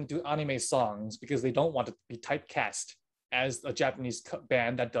not going to do anime songs because they don't want to be typecast as a Japanese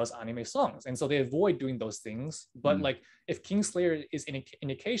band that does anime songs, and so they avoid doing those things. But like, if Kingslayer is an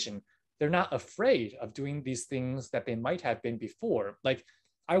indication, they're not afraid of doing these things that they might have been before. Like,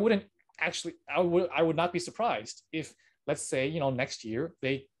 I would not be surprised if, let's say, next year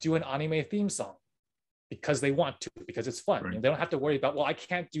they do an anime theme song because they want to, because it's fun. They don't have to worry about, well, I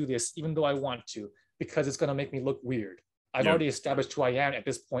can't do this even though I want to, because it's going to make me look weird. I've already established who I am at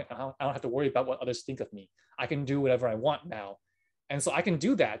this point. I don't have to worry about what others think of me. I can do whatever I want now. And so I can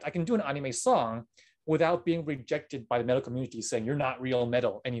do that. I can do an anime song without being rejected by the metal community saying you're not real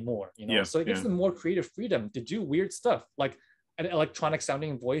metal anymore. So it gives them more creative freedom to do weird stuff, like an electronic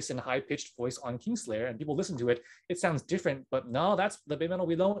sounding voice and high pitched voice on Kingslayer, and people listen to it. It sounds different, but no, that's the big metal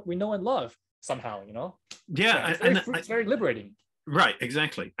we know and love somehow. It's very liberating. Right,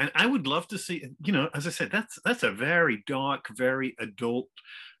 exactly. And I would love to see, as I said, that's a very dark, very adult,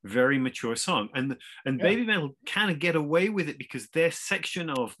 very mature song. And BabyMetal kind of get away with it because their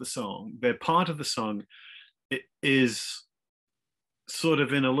section of the song, their part of the song, it is sort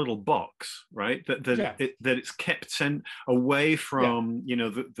of in a little box, right? That it's kept away from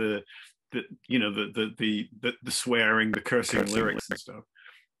the swearing, the cursing lyrics and stuff.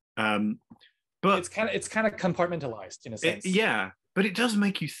 But it's kind of compartmentalized in a sense. But it does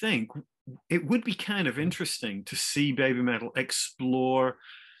make you think. It would be kind of interesting to see BabyMetal explore,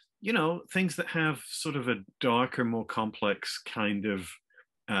 things that have sort of a darker, more complex kind of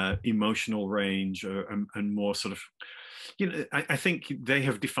emotional range, and more sort of, I think they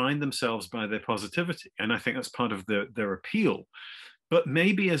have defined themselves by their positivity, and I think that's part of their appeal. But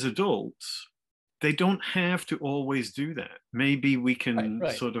maybe as adults, they don't have to always do that. Maybe we can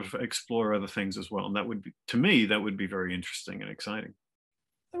sort of explore other things as well. And that would be, to me, that would be very interesting and exciting.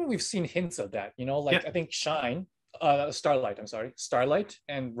 I mean, we've seen hints of that, I think Starlight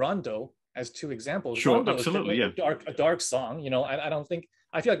and Rondo as two examples. Sure, Rondo absolutely, a dark song,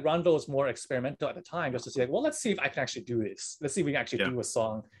 I feel like Rondo was more experimental at the time, just to see let's see if I can actually do this. Let's see if we can actually do a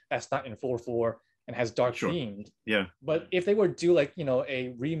song that's not in 4/4 and has dark themed. Yeah. But if they were to do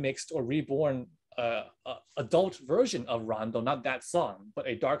a remixed or reborn adult version of Rondo, not that song, but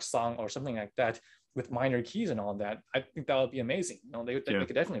a dark song or something like that with minor keys and all that, I think that would be amazing. They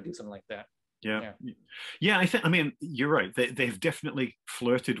could definitely do something like that. I mean, you're right. They've definitely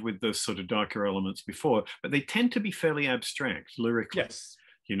flirted with those sort of darker elements before, but they tend to be fairly abstract lyrically. Yes.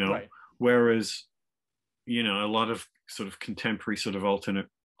 Whereas, a lot of sort of contemporary sort of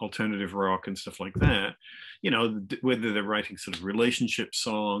alternative rock and stuff like that, whether they're writing sort of relationship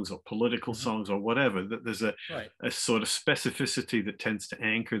songs or political songs or whatever, that there's a sort of specificity that tends to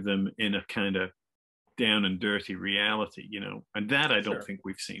anchor them in a kind of down and dirty reality, and that I don't think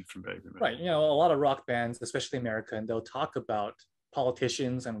we've seen from BabyMetal. Right. A lot of rock bands, especially American, they'll talk about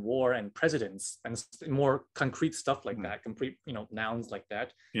politicians and war and presidents and more concrete stuff like that, complete, nouns like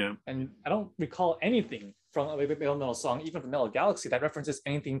that. Yeah. And I don't recall anything from a BabyMetal song, even from Metal Galaxy, that references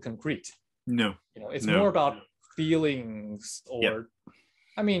anything concrete. No. It's more about feelings or,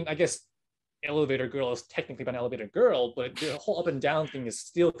 I mean, I guess Elevator Girl is technically about an elevator girl, but the whole up and down thing is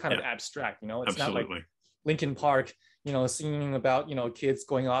still kind of abstract. It's Absolutely. not like Linkin Park, singing about, kids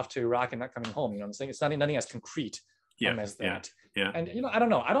going off to Iraq and not coming home. I'm saying? It's nothing as concrete as that. Yeah. And, I don't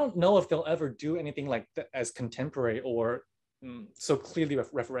know. I don't know if they'll ever do anything like that as contemporary or so clearly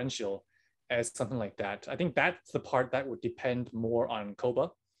referential as something like that. I think that's the part that would depend more on Koba.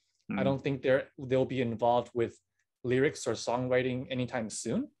 I don't think they'll be involved with lyrics or songwriting anytime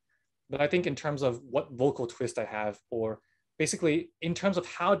soon. But I think in terms of what vocal twist I have, or basically in terms of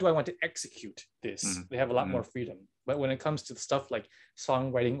how do I want to execute this, they have a lot more freedom. But when it comes to stuff like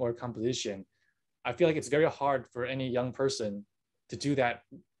songwriting or composition, I feel like it's very hard for any young person to do that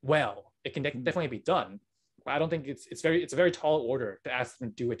well. It can definitely be done, but I don't think it's a very tall order to ask them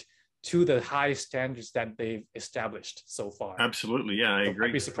to do it to the high standards that they've established so far. Absolutely, yeah, I agree.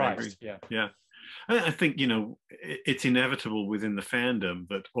 I'd be surprised. Yeah. I think, it's inevitable within the fandom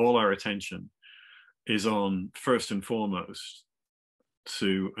that all our attention is on, first and foremost,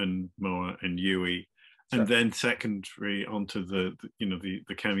 Sue and Moa and Yui, and then secondary onto the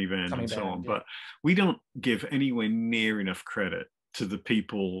Kami band and so on. But we don't give anywhere near enough credit to the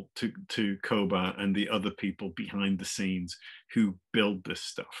people, to Koba and the other people behind the scenes who build this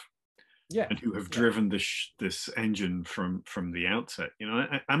stuff. And who have driven this engine from the outset.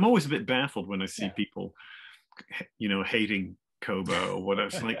 I'm always a bit baffled when I see people, hating Koba or whatever.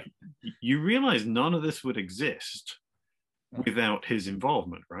 It's like, you realize none of this would exist without his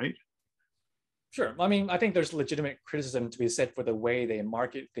involvement, right? Sure. I mean, I think there's legitimate criticism to be said for the way they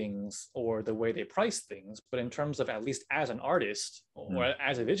market things or the way they price things. But in terms of, at least as an artist or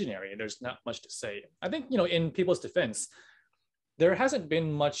as a visionary, there's not much to say. I think, in people's defense, there hasn't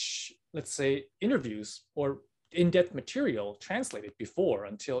been much, let's say, interviews or in-depth material translated before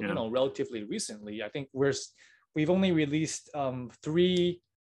until relatively recently. I think we've only released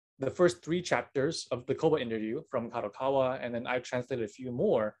the first 3 chapters of the Koba interview from Kadokawa, and then I've translated a few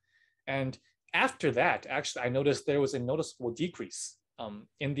more. And after that, actually, I noticed there was a noticeable decrease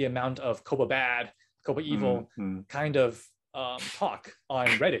in the amount of Koba bad, Koba Evil kind of talk on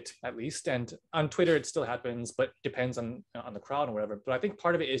Reddit, at least, and on Twitter it still happens, but depends on the crowd or whatever. But I think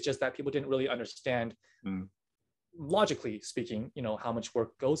part of it is just that people didn't really understand, logically speaking, how much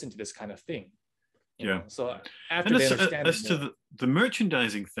work goes into this kind of thing. You know? So after they understand as to the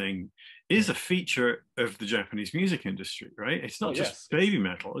merchandising thing is a feature of the Japanese music industry, right? It's not just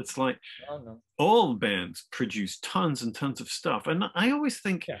BabyMetal. It's like all bands produce tons and tons of stuff. And I always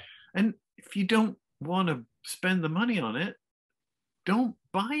think, and if you don't want to spend the money on it, don't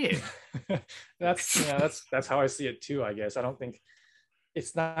buy it. that's how I see it too, I guess. I don't think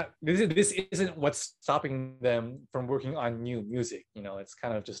it's not, this isn't what's stopping them from working on new music. It's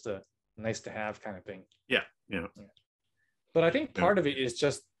kind of just a nice to have kind of thing. Yeah. But I think part of it is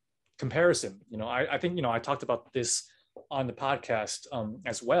just comparison. I think I talked about this on the podcast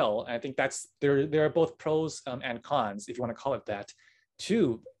as well. And I think that's there are both pros and cons, if you want to call it that,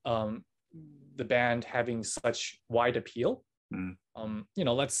 to the band having such wide appeal.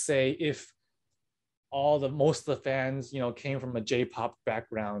 Let's say if most of the fans came from a J-pop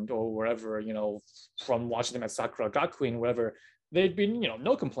background or wherever, from watching them at Sakura Gakuin, wherever, there'd be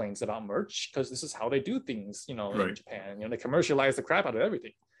no complaints about merch, because this is how they do things in Japan. They commercialize the crap out of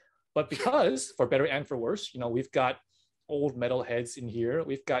everything. But because, for better and for worse, we've got old metalheads in here,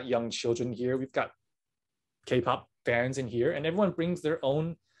 we've got young children here, we've got K-pop fans in here, and everyone brings their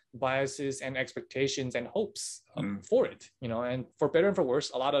own biases and expectations and hopes for it. And for better and for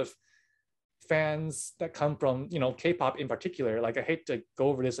worse, a lot of fans that come from K-pop in particular, like, I hate to go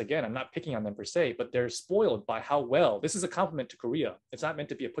over this again, I'm not picking on them per se, but they're spoiled by how well, this is a compliment to Korea, it's not meant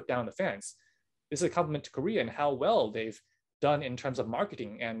to be a put down on the fans, this is a compliment to Korea and how well they've done in terms of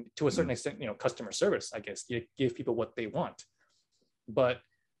marketing and, to a certain extent, customer service, I guess. You give people what they want, but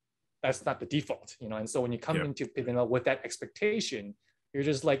that's not the default, and so when you come into with that expectation, you're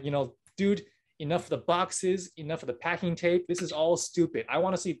just like, dude, enough of the boxes, enough of the packing tape. This is all stupid. I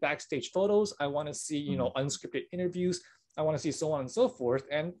want to see backstage photos. I want to see, unscripted interviews. I want to see so on and so forth.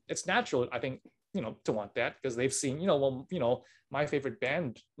 And it's natural, I think, to want that, because they've seen, my favorite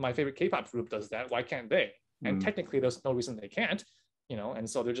band, my favorite K-pop group does that. Why can't they? And technically, there's no reason they can't, and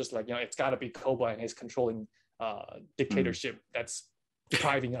so they're just like, it's got to be Koba and his controlling dictatorship that's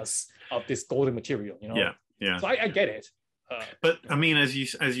depriving us of this golden material, Yeah. So I get it. But I mean, as you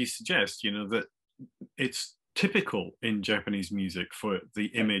suggest, that it's typical in Japanese music for the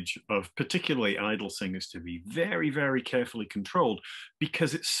image of particularly idol singers to be very, very carefully controlled,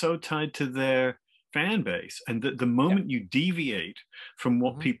 because it's so tied to their fan base, and that the moment you deviate from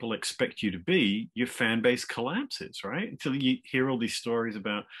what people expect you to be, your fan base collapses, right? Until you hear all these stories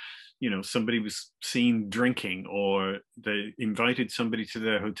about, somebody was seen drinking, or they invited somebody to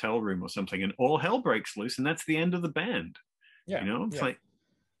their hotel room or something, and all hell breaks loose, and that's the end of the band. It's like,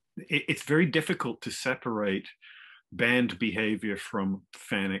 it's very difficult to separate band behavior from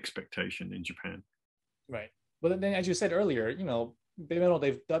fan expectation in Japan. Right. But then, as you said earlier,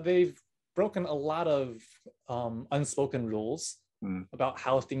 BabyMetal, they've broken a lot of unspoken rules about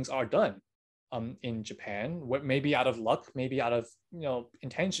how things are done in Japan. What, maybe out of luck, maybe out of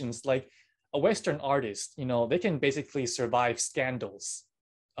intentions. Like a Western artist, they can basically survive scandals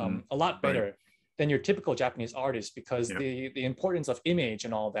a lot better than your typical Japanese artist, because the importance of image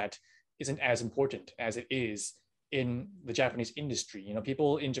and all that isn't as important as it is in the Japanese industry.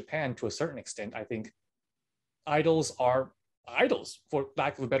 People in Japan, to a certain extent, I think, idols are idols, for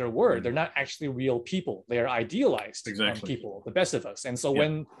lack of a better word. They're not actually real people. They are idealized people, the best of us. And so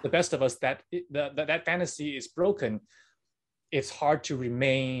when the best of us, that fantasy is broken, it's hard to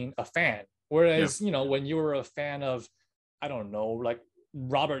remain a fan. Whereas, when you were a fan of, I don't know, like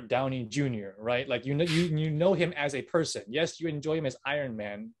Robert Downey Jr., right? Like, you know him as a person. Yes, you enjoy him as Iron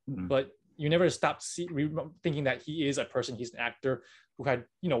Man, but you never stop thinking that he is a person. He's an actor who had,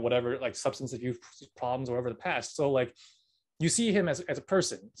 whatever, like substance abuse problems or whatever the past. So like, you see him as a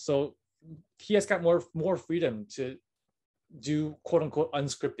person. So he has got more freedom to do quote unquote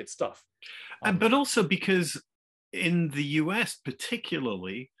unscripted stuff. But also because in the US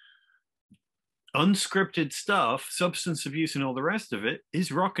particularly, unscripted stuff, substance abuse and all the rest of it,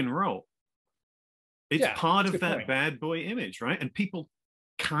 is rock and roll. It's part of that bad boy image, right? And people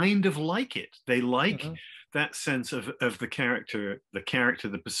kind of like it. They like that sense of the character,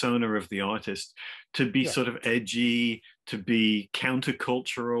 the persona of the artist, to be sort of edgy, to be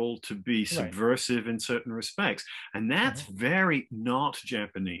countercultural, to be subversive in certain respects. And that's very not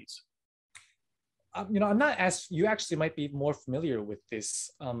Japanese. I'm not as, you actually might be more familiar with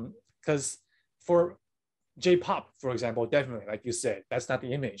this, because for J-pop, for example, definitely, like you said, that's not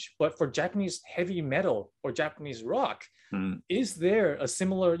the image. But for Japanese heavy metal or Japanese rock, is there a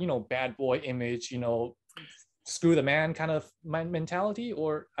similar, bad boy image, screw the man kind of mentality?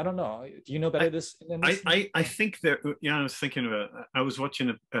 Or I don't know. Do you know better than this? I think that, I was thinking about, I was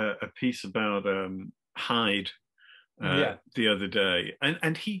watching a piece about Hyde the other day,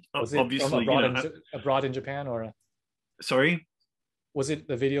 and he was it obviously, abroad in Japan, or sorry, was it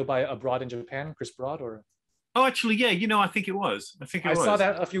the video by Abroad in Japan, Chris Broad, or? Oh, actually, yeah, I think it was. I saw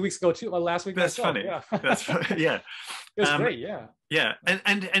that a few weeks ago too. Last week. That's myself. funny. Yeah. That's funny. Yeah. It was great. Yeah. Yeah,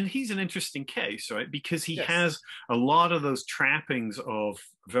 and he's an interesting case, right? Because he has a lot of those trappings of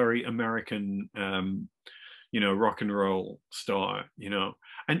very American, rock and roll star,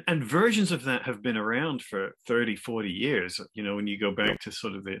 and versions of that have been around for 30, 40 years. When you go back to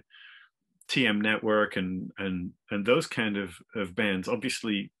sort of the TM Network and those kind of bands,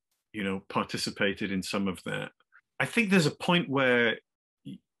 obviously, participated in some of that. I think there's a point where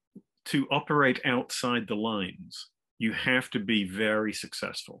to operate outside the lines, you have to be very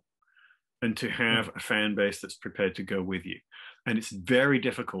successful and to have a fan base that's prepared to go with you. And it's very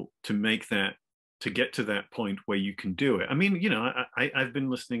difficult to make that, to get to that point where you can do it. I mean, I've been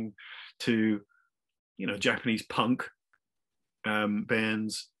listening to, Japanese punk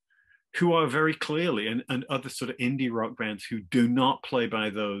bands who are very clearly, and other sort of indie rock bands who do not play by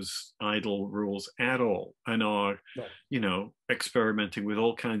those idle rules at all, and are, experimenting with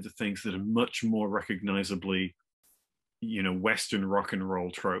all kinds of things that are much more recognizably, Western rock and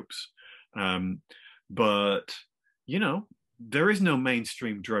roll tropes. But, there is no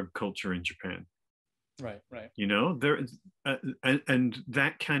mainstream drug culture in Japan. Right. There, and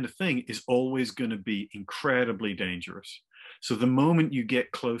that kind of thing is always going to be incredibly dangerous. So the moment you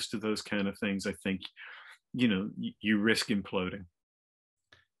get close to those kind of things, I think, you risk imploding.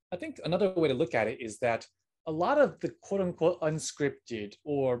 I think another way to look at it is that a lot of the quote unquote unscripted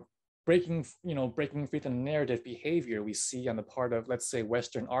or breaking free from the narrative behavior we see on the part of, let's say,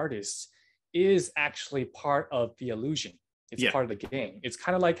 Western artists is actually part of the illusion. It's part of the game. It's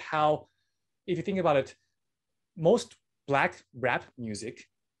kind of like how, if you think about it, most Black rap music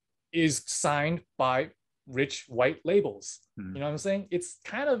is signed by rich white labels. You know what I'm saying? It's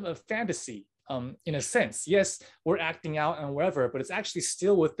kind of a fantasy in a sense. Yes, we're acting out and wherever, but it's actually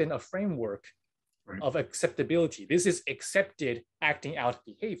still within a framework of acceptability. This is accepted acting out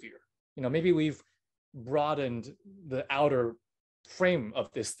behavior. Maybe we've broadened the outer frame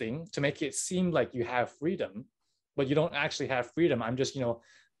of this thing to make it seem like you have freedom, but you don't actually have freedom.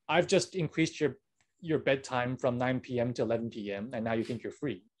 I've just increased your bedtime from 9 p.m. to 11 p.m. and now you think you're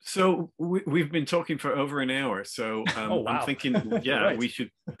free. So we've been talking for over an hour. So oh, wow. I'm thinking, right. We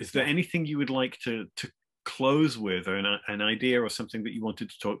should. Is there anything you would like to close with, or an idea or something that you wanted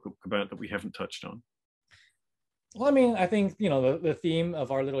to talk about that we haven't touched on? Well, I mean, I think, the theme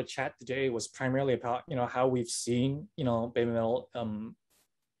of our little chat today was primarily about, how we've seen, BabyMetal,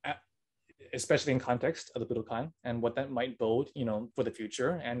 especially in context of the Budokan and what that might bode, for the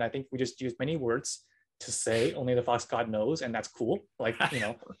future. And I think we just used many words to say only the Fox God knows, and that's cool. Like,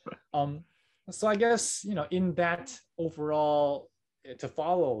 so I guess, in that overall, to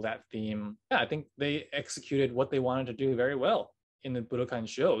follow that theme, I think they executed what they wanted to do very well in the Budokan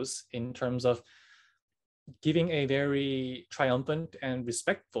shows in terms of giving a very triumphant and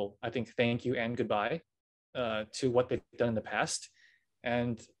respectful, I think, thank you and goodbye to what they've done in the past.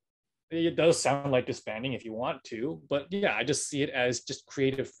 And it does sound like disbanding if you want to, but yeah, I just see it as just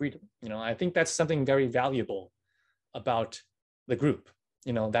creative freedom. I think that's something very valuable about the group,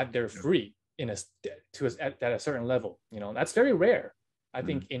 that they're free at a certain level. That's very rare, I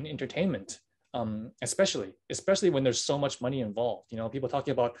think, in entertainment, especially when there's so much money involved. People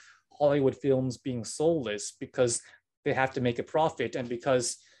talking about Hollywood films being soulless because they have to make a profit and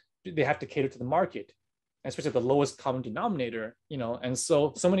because they have to cater to the market, especially the lowest common denominator, and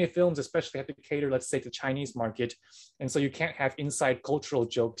so many films especially have to cater, let's say, to the Chinese market. And so you can't have inside cultural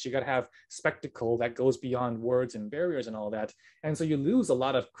jokes. You got to have spectacle that goes beyond words and barriers and all that. And so you lose a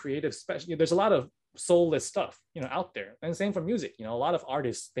lot of creative, there's a lot of soulless stuff, out there. And same for music, a lot of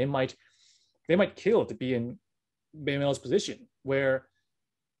artists, they might kill to be in BabyMetal's position, where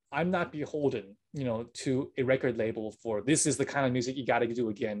I'm not beholden, to a record label for this is the kind of music you got to do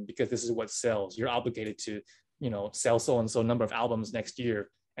again because this is what sells. You're obligated to, sell so and so number of albums next year,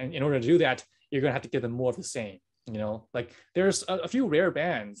 and in order to do that, you're gonna have to give them more of the same. Like there's a few rare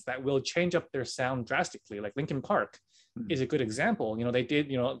bands that will change up their sound drastically. Like Linkin Park is a good example. They did,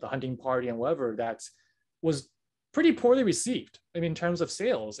 the Hunting Party and whatever that was pretty poorly received. I mean, in terms of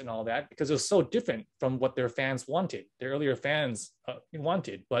sales and all that, because it was so different from what their fans wanted. Their earlier fans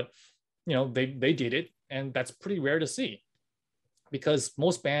wanted, but they did it, and that's pretty rare to see, because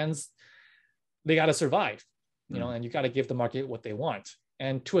most bands, they got to survive, and you got to give the market what they want.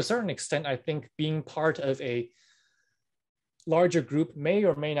 And to a certain extent, I think being part of a larger group may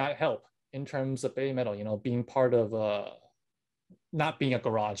or may not help in terms of BabyMetal, being part of not being a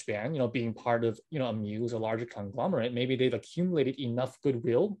garage band, being part of, a Muse, a larger conglomerate. Maybe they've accumulated enough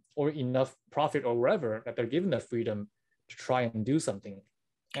goodwill or enough profit or whatever that they're given the freedom to try and do something.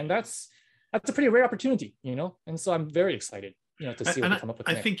 And that's a pretty rare opportunity, And so I'm very excited, to see what they come up with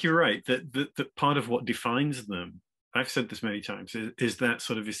I next. think you're right that part of what defines them, I've said this many times, is that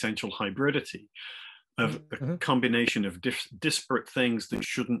sort of essential hybridity of a combination of disparate things that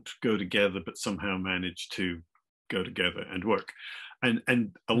shouldn't go together, but somehow manage to go together and work.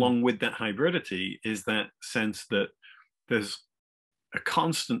 And along with that hybridity is that sense that there's a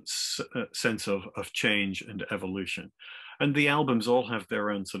constant sense of change and evolution. And the albums all have their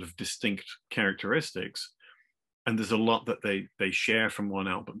own sort of distinct characteristics. And there's a lot that they share from one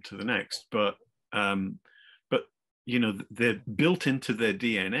album to the next. But they're built into their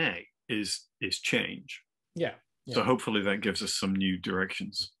DNA is change. Yeah. So hopefully that gives us some new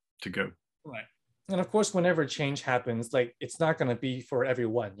directions to go. Right. And of course, whenever change happens, like, it's not going to be for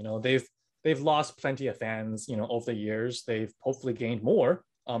everyone. They've lost plenty of fans, over the years. They've hopefully gained more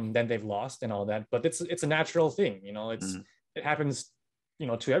than they've lost and all that. But it's a natural thing. It happens,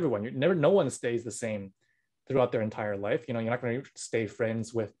 to everyone. No one stays the same throughout their entire life. You're not going to stay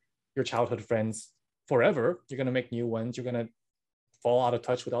friends with your childhood friends forever. You're going to make new ones. You're going to fall out of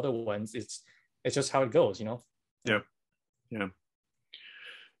touch with other ones. It's just how it goes. Yeah.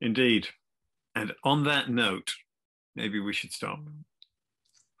 Indeed. And on that note, maybe we should stop.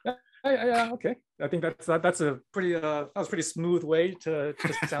 Yeah, okay. I think that's a pretty that was a pretty smooth way to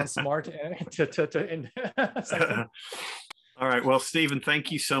sound smart and to end. All right. Well, Steven,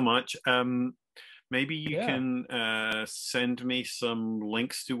 thank you so much. Maybe you can send me some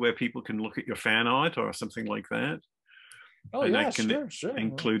links to where people can look at your fan art or something like that. Oh, and I can sure.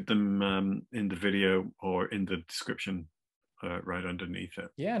 Include them in the video or in the description right underneath it.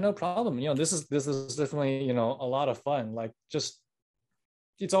 Yeah, no problem. This is definitely a lot of fun. Like,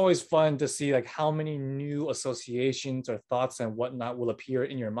 it's always fun to see like how many new associations or thoughts and whatnot will appear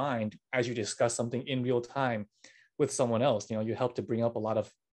in your mind as you discuss something in real time with someone else. You help to bring up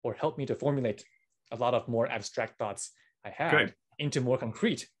help me to formulate a lot of more abstract thoughts I had into more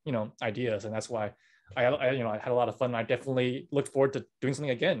concrete, ideas. And that's why I had a lot of fun. I definitely look forward to doing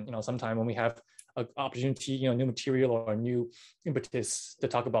something again, sometime when we have an opportunity, new material or new impetus to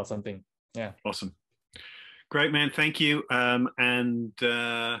talk about something. Yeah. Awesome. Great, man. Thank you. And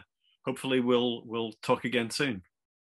hopefully we'll talk again soon.